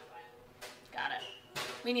 350. That's fine. Got it.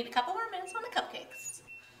 We need a couple more minutes on the cupcakes.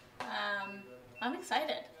 I'm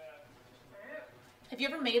excited. Have you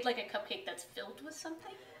ever made like a cupcake that's filled with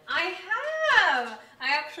something? I have!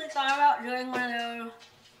 I actually thought about doing one of those.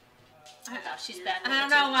 Oh gosh, she's bad. I don't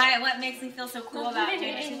know what makes me feel so cool about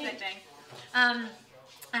doing a toothpick thing.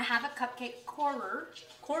 I have a cupcake corer.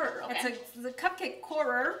 Corer, okay. It's a cupcake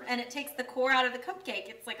corer, and it takes the core out of the cupcake.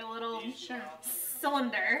 It's like a little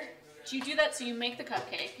cylinder. So you do that, so you make the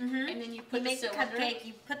cupcake, and then you put the cylinder. Cupcake,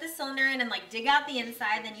 you put the cylinder in and like dig out the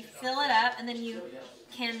inside, then you fill it up, and then you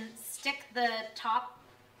can stick the top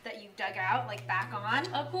that you dug out like back on.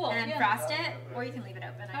 Oh, cool. And then frost it, or you can leave it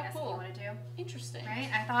open, I guess, if you want to do. Interesting. Right?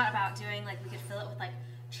 I thought about doing like, we could fill it with like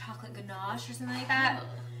chocolate ganache or something like that.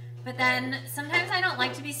 But then sometimes I don't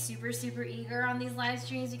like to be super, super eager on these live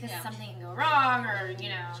streams because something can go wrong or, you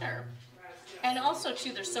know. Sure. And also,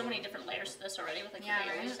 too, there's so many different layers to this already with like the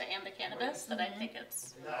Baileys and the cannabis that I think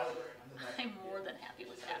I'm more than happy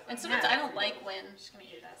with that. And sometimes I don't like when,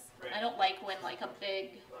 like a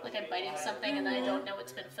big, like I'm biting something and then I don't know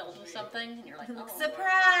it's been filled with something and you're like, oh.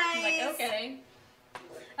 Surprise! I'm like, okay.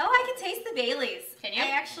 Oh, I can taste the Baileys. Can you?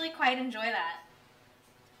 I actually quite enjoy that.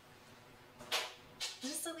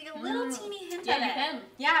 Just like a little teeny hint of it. Yeah, you can.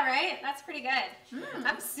 Yeah, right? That's pretty good.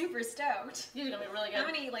 I'm super stoked. These are going to be really good. I'm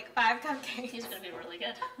going to eat like 5 cupcakes. These are going to be really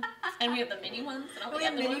good. And we have the mini ones. And all we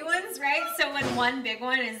have mini ones, right? So when one big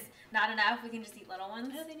one is not enough, we can just eat little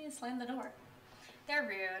ones. Why do they need to slam the door? They're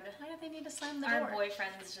rude. Why do they need to slam the door? door? Our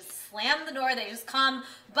boyfriends just slam the door. They just come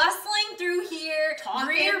bustling through here,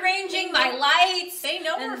 rearranging my lights. They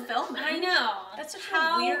know we're filming. I know. That's such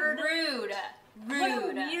a weird... rude. What a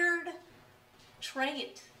weird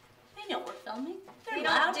trait. They know we're filming. They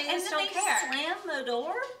don't care. Slam the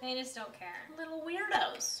door? They just don't care. Little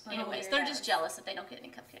weirdos. Anyways, they're just jealous that they don't get any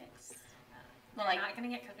cupcakes. Well, like, not gonna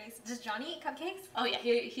get cupcakes. Does Johnny eat cupcakes? Oh yeah,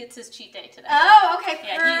 it's his cheat day today. Oh, okay,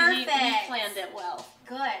 perfect. Yeah, he planned it well.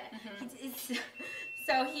 Good.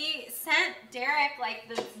 So he sent Derek like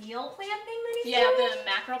the meal plan thing that he's doing? Yeah, the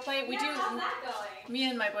macro plate. We do. How's that going? Me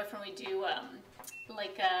and my boyfriend, we do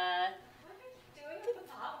like What are you doing with the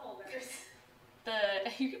pot holders?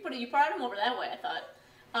 You brought them over that way, I thought.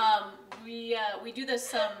 We do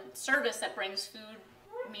this service that brings food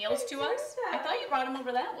meals to us. I thought you brought them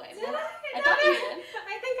over that way. Did I? I thought you did.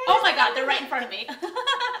 I think I Oh my God, they're right in front of me.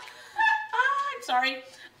 I'm sorry.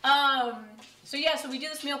 So we do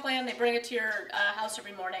this meal plan. They bring it to your house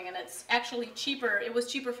every morning, and it's actually cheaper. It was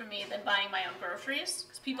cheaper for me than buying my own groceries.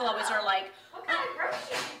 Because people always are like, what kind of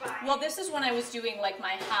groceries are you buying? Well, this is when I was doing like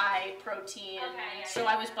my high protein. So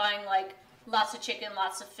I was buying like lots of chicken,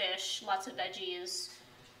 lots of fish, lots of veggies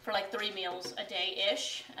for like 3 meals a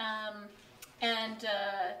day-ish.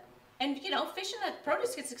 And you know, fish and that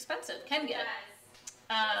produce gets expensive, can get.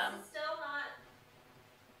 This is still not.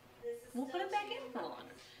 We'll put it back in for a little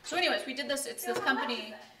longer. So anyways, we did this, it's this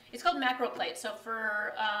company, it's called Macro Plate. So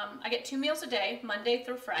for, I get 2 meals a day, Monday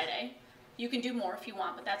through Friday. You can do more if you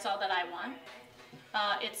want, but that's all that I want.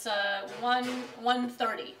 It's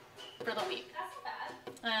 $130 for the week. That's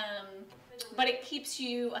not bad. But it keeps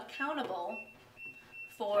you accountable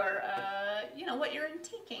for, you know, what you're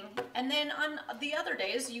taking. And then on the other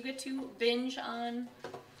days, you get to binge on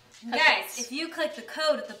cupcakes. Guys, if you click the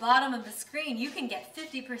code at the bottom of the screen, you can get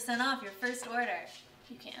 50% off your first order.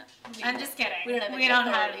 You can't. I'm just kidding. We don't have any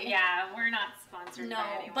authority. Yeah, we're not sponsored by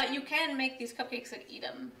anyone. But you can make these cupcakes and eat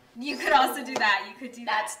them. You could also do that. You could do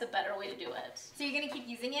that. That's the better way to do it. So you're going to keep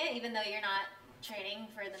using it even though you're not training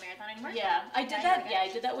for the marathon anymore? Yeah, I did that. Yeah, I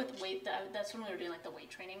did that with weight. That's when we were doing like the weight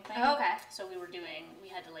training thing. Oh, okay. So we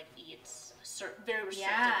had to like eat very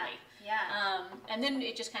restrictively. Yeah. And then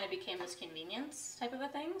it just kind of became this convenience type of a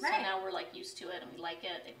thing. Right. So now we're like used to it and we like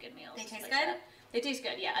it. They have good meals. They taste like good? That. They taste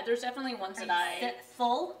good, yeah. There's definitely ones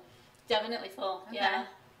full? Definitely full, okay. Yeah.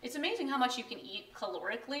 It's amazing how much you can eat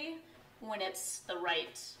calorically when it's the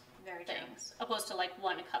right things, opposed to like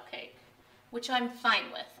one cupcake, which I'm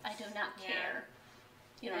fine with. I do not care.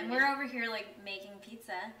 You know and we're over here like making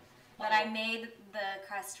pizza. But I made the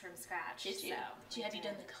crust from scratch. Did you? So Have you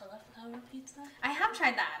done the cauliflower pizza? I have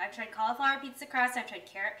tried that. I've tried cauliflower pizza crust. I've tried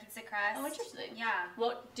carrot pizza crust. Oh, interesting. Yeah.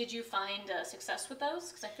 What did you find success with those?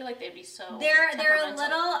 Because I feel like they'd be so. They're a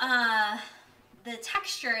little. The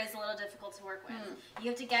texture is a little difficult to work with. You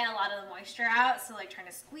have to get a lot of the moisture out, so like trying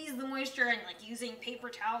to squeeze the moisture and like using paper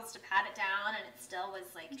towels to pat it down, and it still was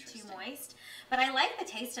like too moist. But I like the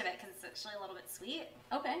taste of it because it's actually a little bit sweet.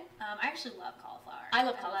 Okay. I actually love cauliflower. I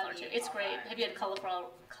love cauliflower too. It's great. Have you had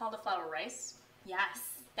cauliflower rice? Yes.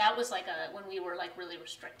 That was like when we were like really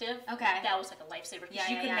restrictive. Okay. That was like a lifesaver because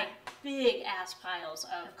you could make big ass piles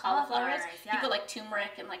of cauliflower rice. You put like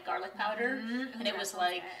turmeric and like garlic powder, and it was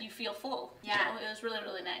like you feel full. Yeah. You know? It was really,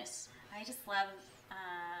 really nice. I just love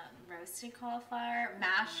roasted cauliflower,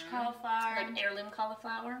 mashed cauliflower, like heirloom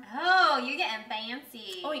cauliflower. Oh, you're getting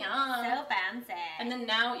fancy. Oh yeah. So fancy. And then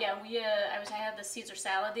now, yeah, I had the Caesar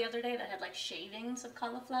salad the other day that had like shavings of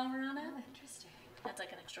cauliflower on it. Oh, interesting. That's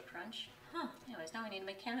like an extra crunch. Huh. Anyways, now we need to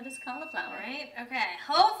make cannabis cauliflower. Right? Okay.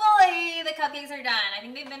 Hopefully the cupcakes are done. I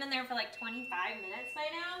think they've been in there for like 25 minutes by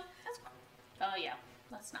now. That's cool. Oh yeah.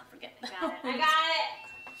 Let's not forget that. I got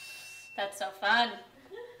it. That's so fun.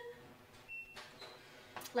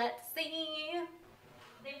 Let's see.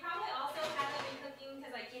 They probably also haven't been cooking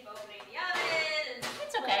because I keep opening the oven. And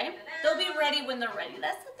it's okay. They'll be ready when they're ready.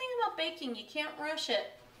 That's the thing about baking. You can't rush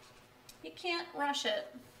it. You can't rush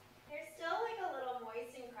it. They're still like a little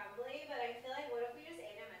moist and crumbly, but I feel like what if we just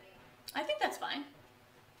ate them anyway? I think that's fine.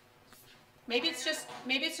 Maybe it's just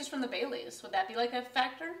from the Baileys. Would that be like a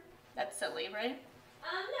factor? That's silly, right? No,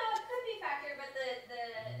 it could be a factor, but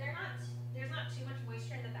there's not too much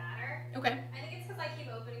moisture in the batter. Okay. I think it's because I keep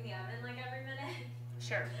opening the oven like every minute.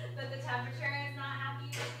 Sure. But the temperature is not happy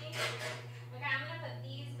with me. Okay, I'm gonna put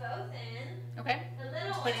these both in. Okay.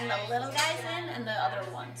 Putting the little guys in and the other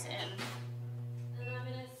ones in. And then I'm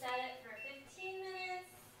gonna set it for 15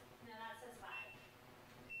 minutes. No, that says 5.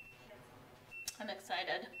 I'm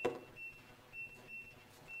excited.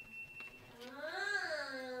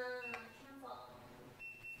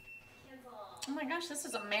 Oh my gosh, this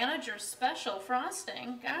is a manager's special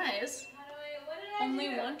frosting, guys. What did I Only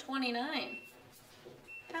do? $1.29.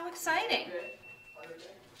 How exciting! What did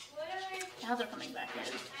I? Now they're coming back in. I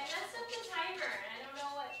messed up the timer, and I don't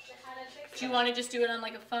know how to fix it. Do you want to just do it on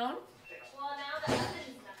like a phone? Well, now the oven's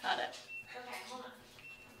done. Got it. Okay, hold on.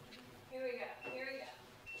 Here we go.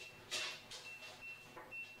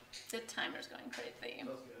 The timer's going crazy.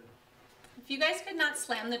 If you guys could not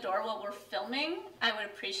slam the door while we're filming, I would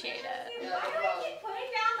appreciate it. Why do I keep putting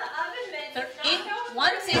down the oven mitts?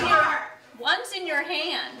 One's in your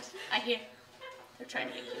hand. I hear. They're trying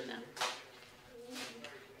to be cute now.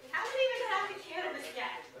 Haven't even had the cannabis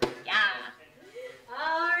yet. Yeah.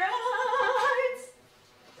 Alright.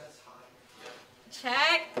 That's hot.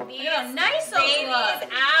 Check these nice babies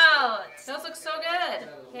out. Those look so good.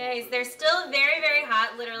 Guys, they're still very, very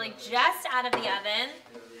hot, literally just out of the oven.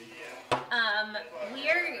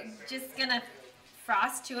 We're just gonna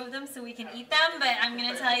frost 2 of them so we can eat them, but I'm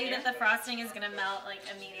gonna tell you that the frosting is gonna melt like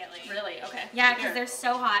immediately. Really? Okay. Yeah, because they're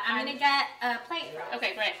so hot. I'm gonna get a plate.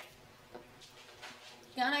 Okay, great.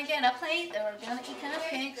 Gonna get a plate, or we're gonna eat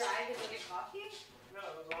cupcakes.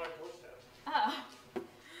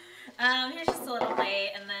 Oh. Here's just a little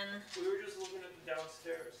plate, and then. We were just looking at the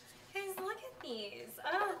downstairs. Guys, look at these.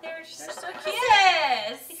 Oh, they're so cute.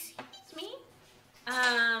 Excuse me.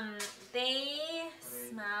 They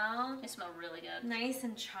smell really good. nice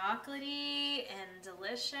and chocolatey and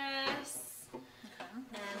delicious. Okay.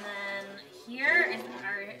 And then here is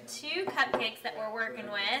our 2 cupcakes that we're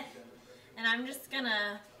working with. And I'm just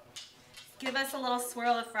gonna give us a little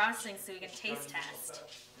swirl of frosting so we can taste test.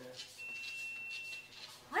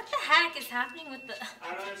 What the heck is happening with the...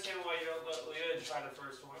 I don't understand why you don't let Leah try the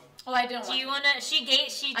first one. Oh, I didn't Do you want to... She told me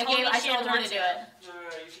she I didn't told her want to do it. No,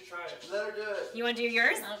 you should try it. Let her do it. You want to do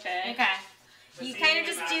yours? Okay. Okay. You kind of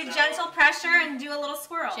just do gentle pressure and do a little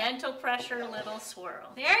swirl. Gentle pressure, little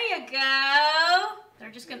swirl. There you go. They're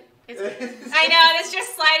just gonna... I know, it's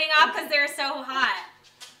just sliding off because they're so hot.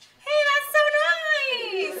 Hey, that's so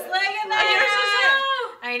nice. Look at that.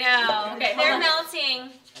 I know. Okay, they're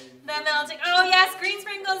melting. They're melting. Oh, yes, green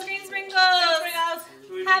sprinkles, green sprinkles.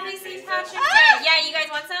 Happy St. Patrick's Day. Yeah, you guys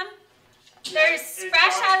want some? They're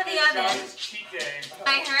fresh out of the oven. It's cheat day.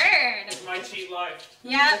 I heard. It's my cheat life.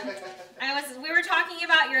 Yep. We were talking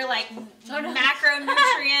about your like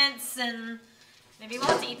macronutrients, and maybe we'll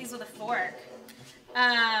have to eat these with a fork.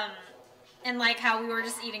 And like how we were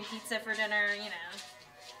just eating pizza for dinner, you know.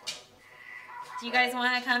 Do you guys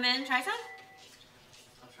want to come in and try some?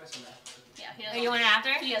 I'll try some of that. Yeah, You want it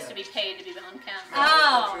after? he has to be paid to be on camera.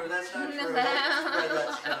 Oh. True, that's not true. Don't spread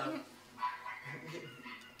that stuff.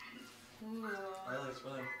 Ooh. Riley's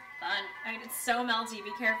fun. Fun. I mean, it's so melty.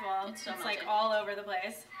 Be careful. It's so like melty. all over the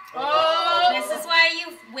place. Oh! This is why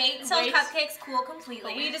you wait till Wait. cupcakes cool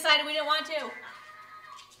completely. But we decided we didn't want to.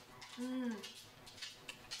 Mm.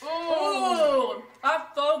 Ooh,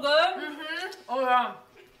 that's so good. Mm-hmm. Oh yeah,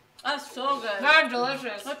 that's so good. That's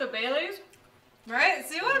delicious. With the Baileys, Right?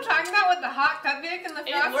 See what I'm talking about with the hot cupcake and the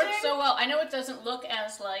frosting? it works so well. I know it doesn't look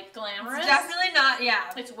as like glamorous. It's definitely not, yeah.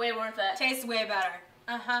 It's way worth it. Tastes way better.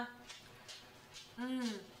 Uh-huh. Mmm.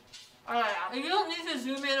 Oh yeah. You don't need to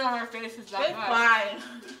zoom in on our faces that It's much. fine.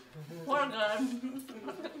 We're good.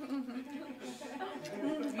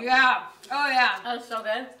 Yeah. Oh yeah. That's so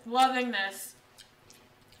good. Loving this.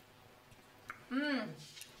 Mmm.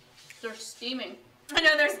 They're steaming. I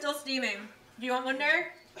know they're still steaming. Do you want one,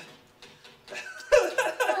 Derek?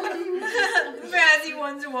 Razzie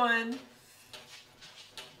 1-to-1.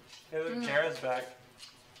 Hey, look, Kara's back.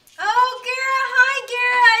 Oh, Gara! Hi,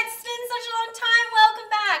 Gara! It's been such a long time. Welcome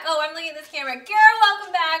back. Oh, I'm looking at this camera. Gara,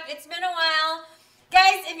 welcome back. It's been a while.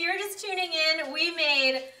 Guys, if you're just tuning in, we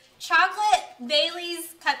made chocolate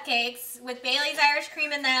Bailey's cupcakes with Bailey's Irish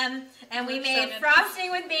cream in them, and we made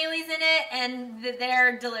frosting with Bailey's in it, and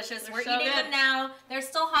they're delicious. We're so eating good. them now. They're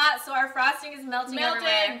still hot, so our frosting is melting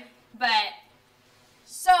everywhere. But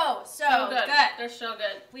so good. They're so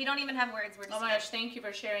good. We don't even have words. We're just Oh my gosh, thank you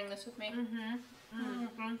for sharing this with me. Oh,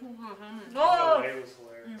 Oh, it was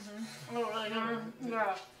hilarious. Oh, really good.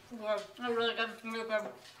 yeah. Oh, really good. Really good.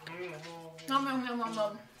 Nom, nom, nom, nom,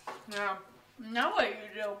 nom. Yeah. Now what you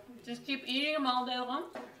do? Just keep eating them all day long?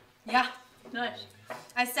 Yeah. Nice.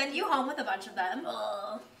 I send you home with a bunch of them.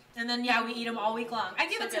 And then, yeah, we eat them all week long. I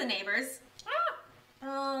give So it to good. the neighbors.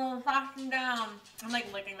 Oh, frosting down. I'm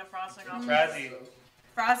like licking the frosting off. Razzie.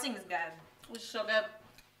 Frosting is good. It's so good.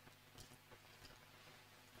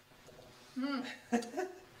 Mmm.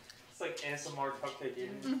 It's like ASMR cupcake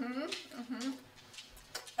eating.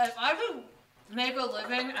 If I could make a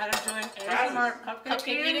living out of doing ASMR cupcake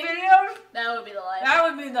eating eating? videos, That would be the life. that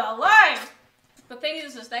would be the life. The thing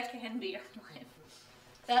is that can be your life.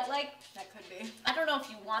 That That could be. I don't know if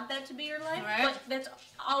you want that to be your life, Right. but that's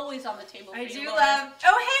always on the table for I you, do Lauren. love.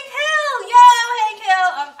 Oh, Hank Hill! Yo, Hank Hill!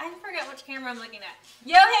 I forget which camera I'm looking at.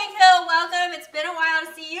 Yo, Hank Hill, welcome. It's been a while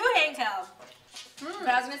to see you, Hank Hill. But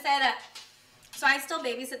I was gonna say that. So I still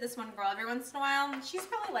babysit this one girl every once in a while. She's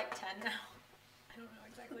probably like 10 now. I don't know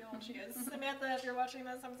exactly how old she is. Samantha, if you're watching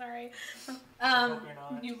this, I'm sorry. I hope you're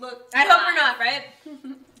not. You look. I hope we're not, right?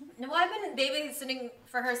 No, I've been babysitting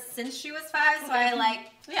for her since she was 5, so I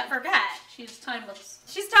forget. She's timeless.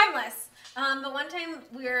 She's timeless. But one time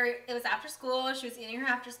it was after school, she was eating her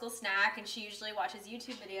after school snack, and she usually watches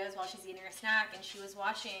YouTube videos while she's eating her snack, and she was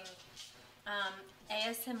watching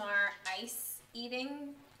ASMR ice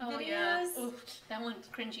eating videos. Yeah. Ooh, that one's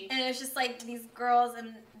cringy. And it was just like these girls,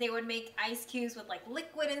 and they would make ice cubes with like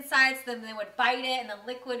liquid inside, so then they would bite it, and the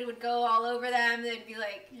liquid would go all over them. They'd be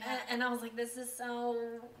like, and I was like, this is so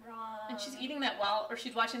wrong. And she's eating that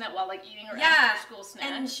she's watching that while like eating her Yeah. after school snack.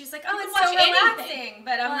 And she's like, oh, You it's can so watch relaxing. anything.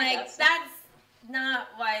 But I'm Oh, like, yes. that's not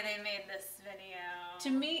why they made this video. To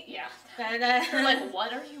me, yeah. But, They're like,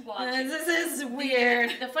 what are you watching? this is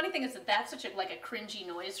weird. The funny thing is that that's such a cringy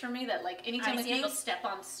noise for me that like anytime like, Icing? people step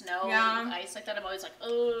on snow Yeah. and ice like that, I'm always like,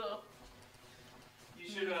 oh. You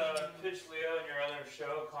should pitch Leah in your other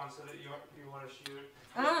show concept that you want to shoot.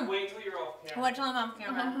 Wait till you're off camera. What time off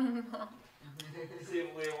camera? See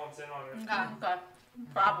if Leah wants in on it. Okay. Okay.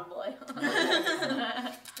 Probably.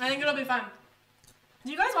 I think it'll be fun.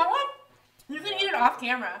 Do you guys want one? You can eat it off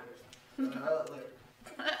camera.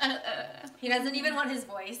 He doesn't even want his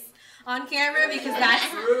voice on camera because that's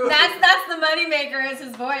the moneymaker is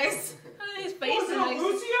his voice. His face Oh, is is that nice.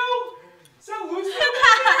 Lucio? Is that Lucio?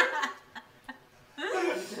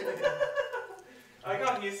 I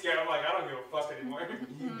got me scared. I'm like, I don't give a fuck anymore. I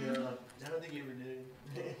don't think you ever did.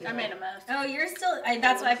 I made a mess. Oh, you're still.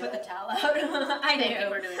 that's why I put the towel out. I Thank you knew.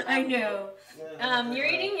 for doing that. I knew. You're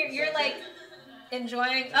eating. You're like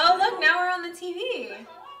enjoying. Oh, look! Now we're on the TV.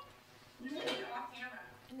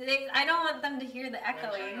 I don't want them to hear the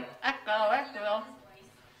echoing. Echo.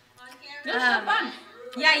 This is so fun.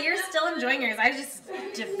 Yeah, you're still enjoying yours. I just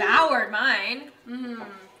devoured mine.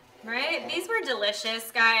 Right? These were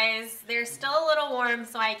delicious, guys. They're still a little warm,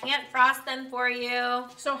 so I can't frost them for you.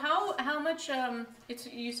 So how much?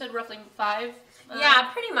 You said roughly 5.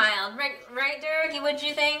 Yeah, pretty mild. Right, Derek? What'd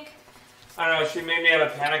you think? I don't know, she made me have a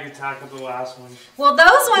panic attack with the last one. Well,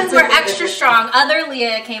 those ones were extra strong. Other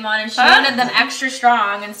Leah came on and she wanted them extra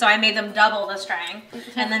strong, and so I made them double the strength.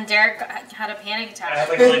 And then Derek had a panic attack. I had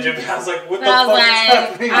like legit, I was like, what the fuck is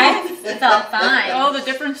happening? I felt fine. Oh, the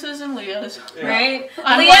differences in Leah's. Yeah. Right?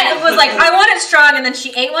 Leah was like, I want it strong, and then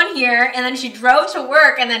she ate one here, and then she drove to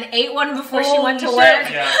work, and then ate one before she went to work.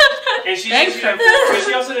 Yeah. And she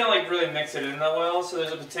also didn't like really mix it in that well, so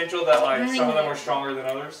there's a potential that like some of them were stronger than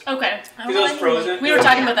others. Okay. Because it was frozen. We were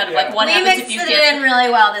talking about that, like what we happens mixed if you it get in really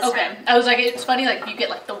well this time. I was like, it's funny, like you get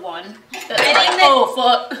like the one. That's I think like, that oh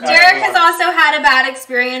fuck. Derek has also had a bad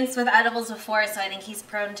experience with edibles before, so I think he's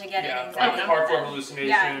prone to getting anxiety. Like hardcore hallucination.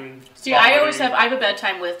 Yeah. See, I have a bad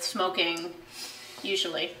time with smoking.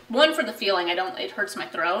 Usually, one for the feeling. It hurts my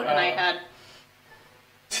throat, and I had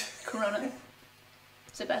Corona.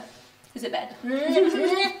 Is it bad? Is it bad?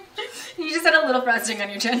 You just had a little frosting on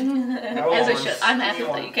your chin. As I should. I'm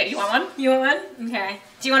ethically. Okay, you want one? You want one? Okay.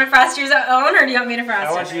 Do you want to frost yours own, or do you want me to frost it?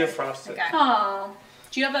 I want you to frost it. Okay. Oh.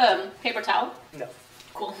 Do you have a paper towel? No.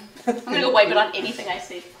 Cool. I'm gonna go wipe it on anything I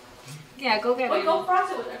see. Yeah, go get it. Go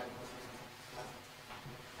frost it with her.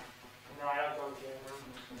 No, I don't go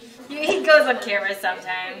camera. He goes on camera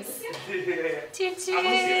sometimes. Toot.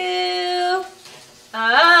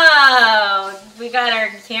 Oh, we got our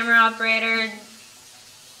camera operator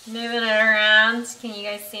moving it around. Can you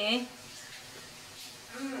guys see?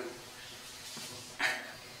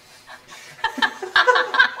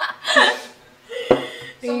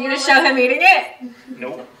 Are you gonna show him eating it?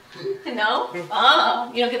 Nope. No?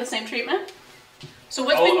 Oh, you don't get the same treatment? So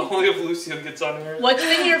Only if Lucille gets on here. what's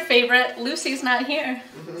been your favorite? Lucy's not here.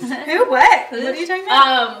 Who? What? What are you talking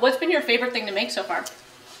about? What's been your favorite thing to make so far?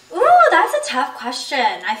 Ooh, that's a tough question.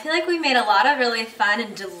 I feel like we made a lot of really fun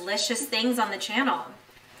and delicious things on the channel.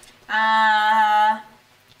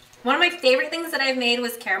 One of my favorite things that I've made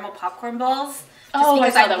was caramel popcorn balls. Just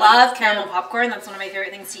because I love caramel popcorn. That's one of my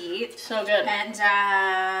favorite things to eat. So good. And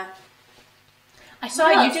I saw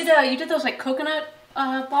you did those like coconut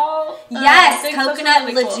ball. Yes, things. coconut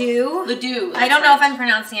Really ladoo. Cool. Ladoo. I don't know if I'm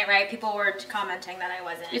pronouncing it right. People were commenting that I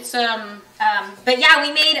wasn't. It's But yeah,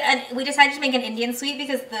 we decided to make an Indian sweet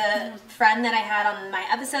because the friend that I had on my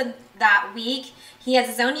episode that week, he has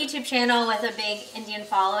his own YouTube channel with a big Indian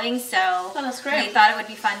following. So that's great. we thought it would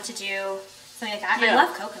be fun to do something like that. Yeah. I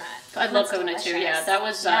love coconut. I love coconut too. Yeah, that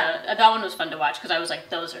was that one was fun to watch because I was like,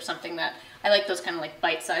 those are something that I like. Those kind of like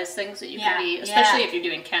bite-sized things that you can eat, especially if you're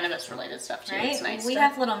doing cannabis-related stuff too. Right? It's nice. We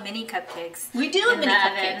have little mini cupcakes. We do have in mini the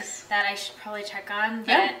cupcakes oven that I should probably check on. But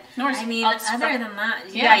yeah, no worries. I mean, I'll just other than that,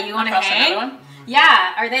 you I'll want to frost hang? another one?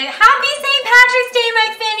 Yeah. Are they Happy St. Patrick's Day,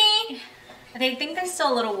 Mike Finney? I think they're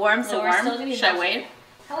still a little warm, so we're still gonna be. Should I wait?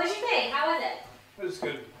 How was your day? How was it? It was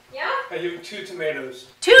good. Yeah. I give 2 tomatoes.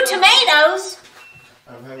 2 tomatoes.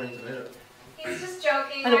 I'm having tomato. He's just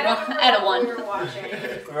joking. Out of one. We were watching.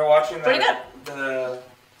 We were watching that. Pretty good.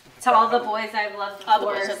 To all the boys I've loved. All the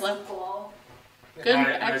boys I've loved. Cool. Good.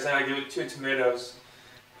 I said I give it 2 tomatoes.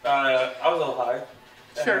 I was a little high.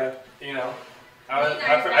 Sure. You know,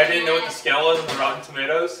 I didn't know what the scale was on the Rotten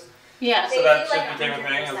Tomatoes. Yeah. So that should became a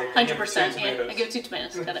thing. I was like, 100%. Yeah, I give it 2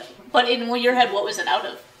 tomatoes. Got it. But in your head, what was it out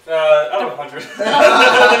of? Out of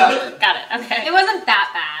 100. Got it. Okay. It wasn't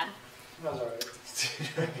that bad. That was alright.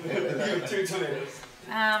 2 tomatoes.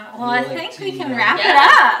 Well, I think we can wrap it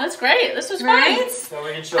Yeah, up. that's great. This was Right? fun. So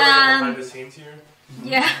we can show them behind the scenes here.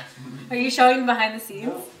 Yeah. Are you showing behind the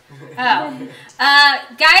scenes? Oh.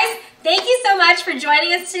 Guys, thank you so much for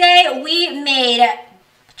joining us today. We made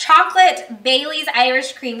chocolate Bailey's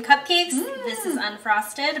Irish cream cupcakes. This is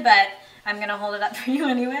unfrosted, but I'm going to hold it up for you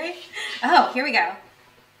anyway. Oh, here we go.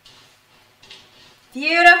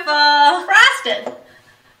 Beautiful. Frosted.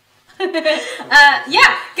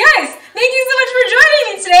 Yeah, guys, thank you so much for joining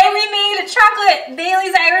me today. We made chocolate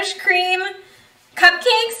Bailey's Irish cream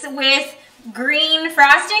cupcakes with green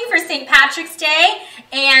frosting for St. Patrick's Day.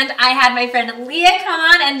 And I had my friend Leah come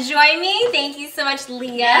on and join me. Thank you so much,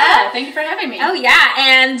 Leah. Yeah, thank you for having me. Oh, yeah.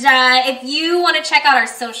 And if you want to check out our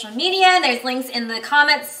social media, there's links in the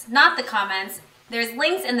comments, not the comments. There's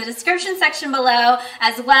links in the description section below,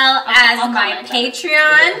 as well as my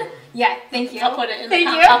Patreon. Yeah, thank you. I'll put it in the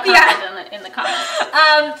in the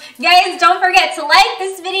comments. Guys, don't forget to like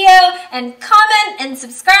this video and comment and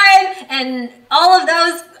subscribe and all of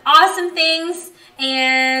those awesome things.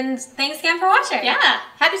 And thanks again for watching. Yeah.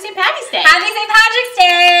 Happy St. Patty's Day. Happy St. Patrick's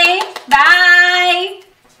Day. Bye.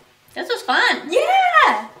 This was fun.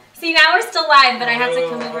 Yeah. See, now we're still live, but I have to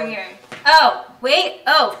come over here. Oh, wait.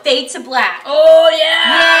 Oh, fade to black. Oh, yeah.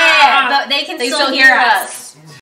 Yeah. But they can still hear us.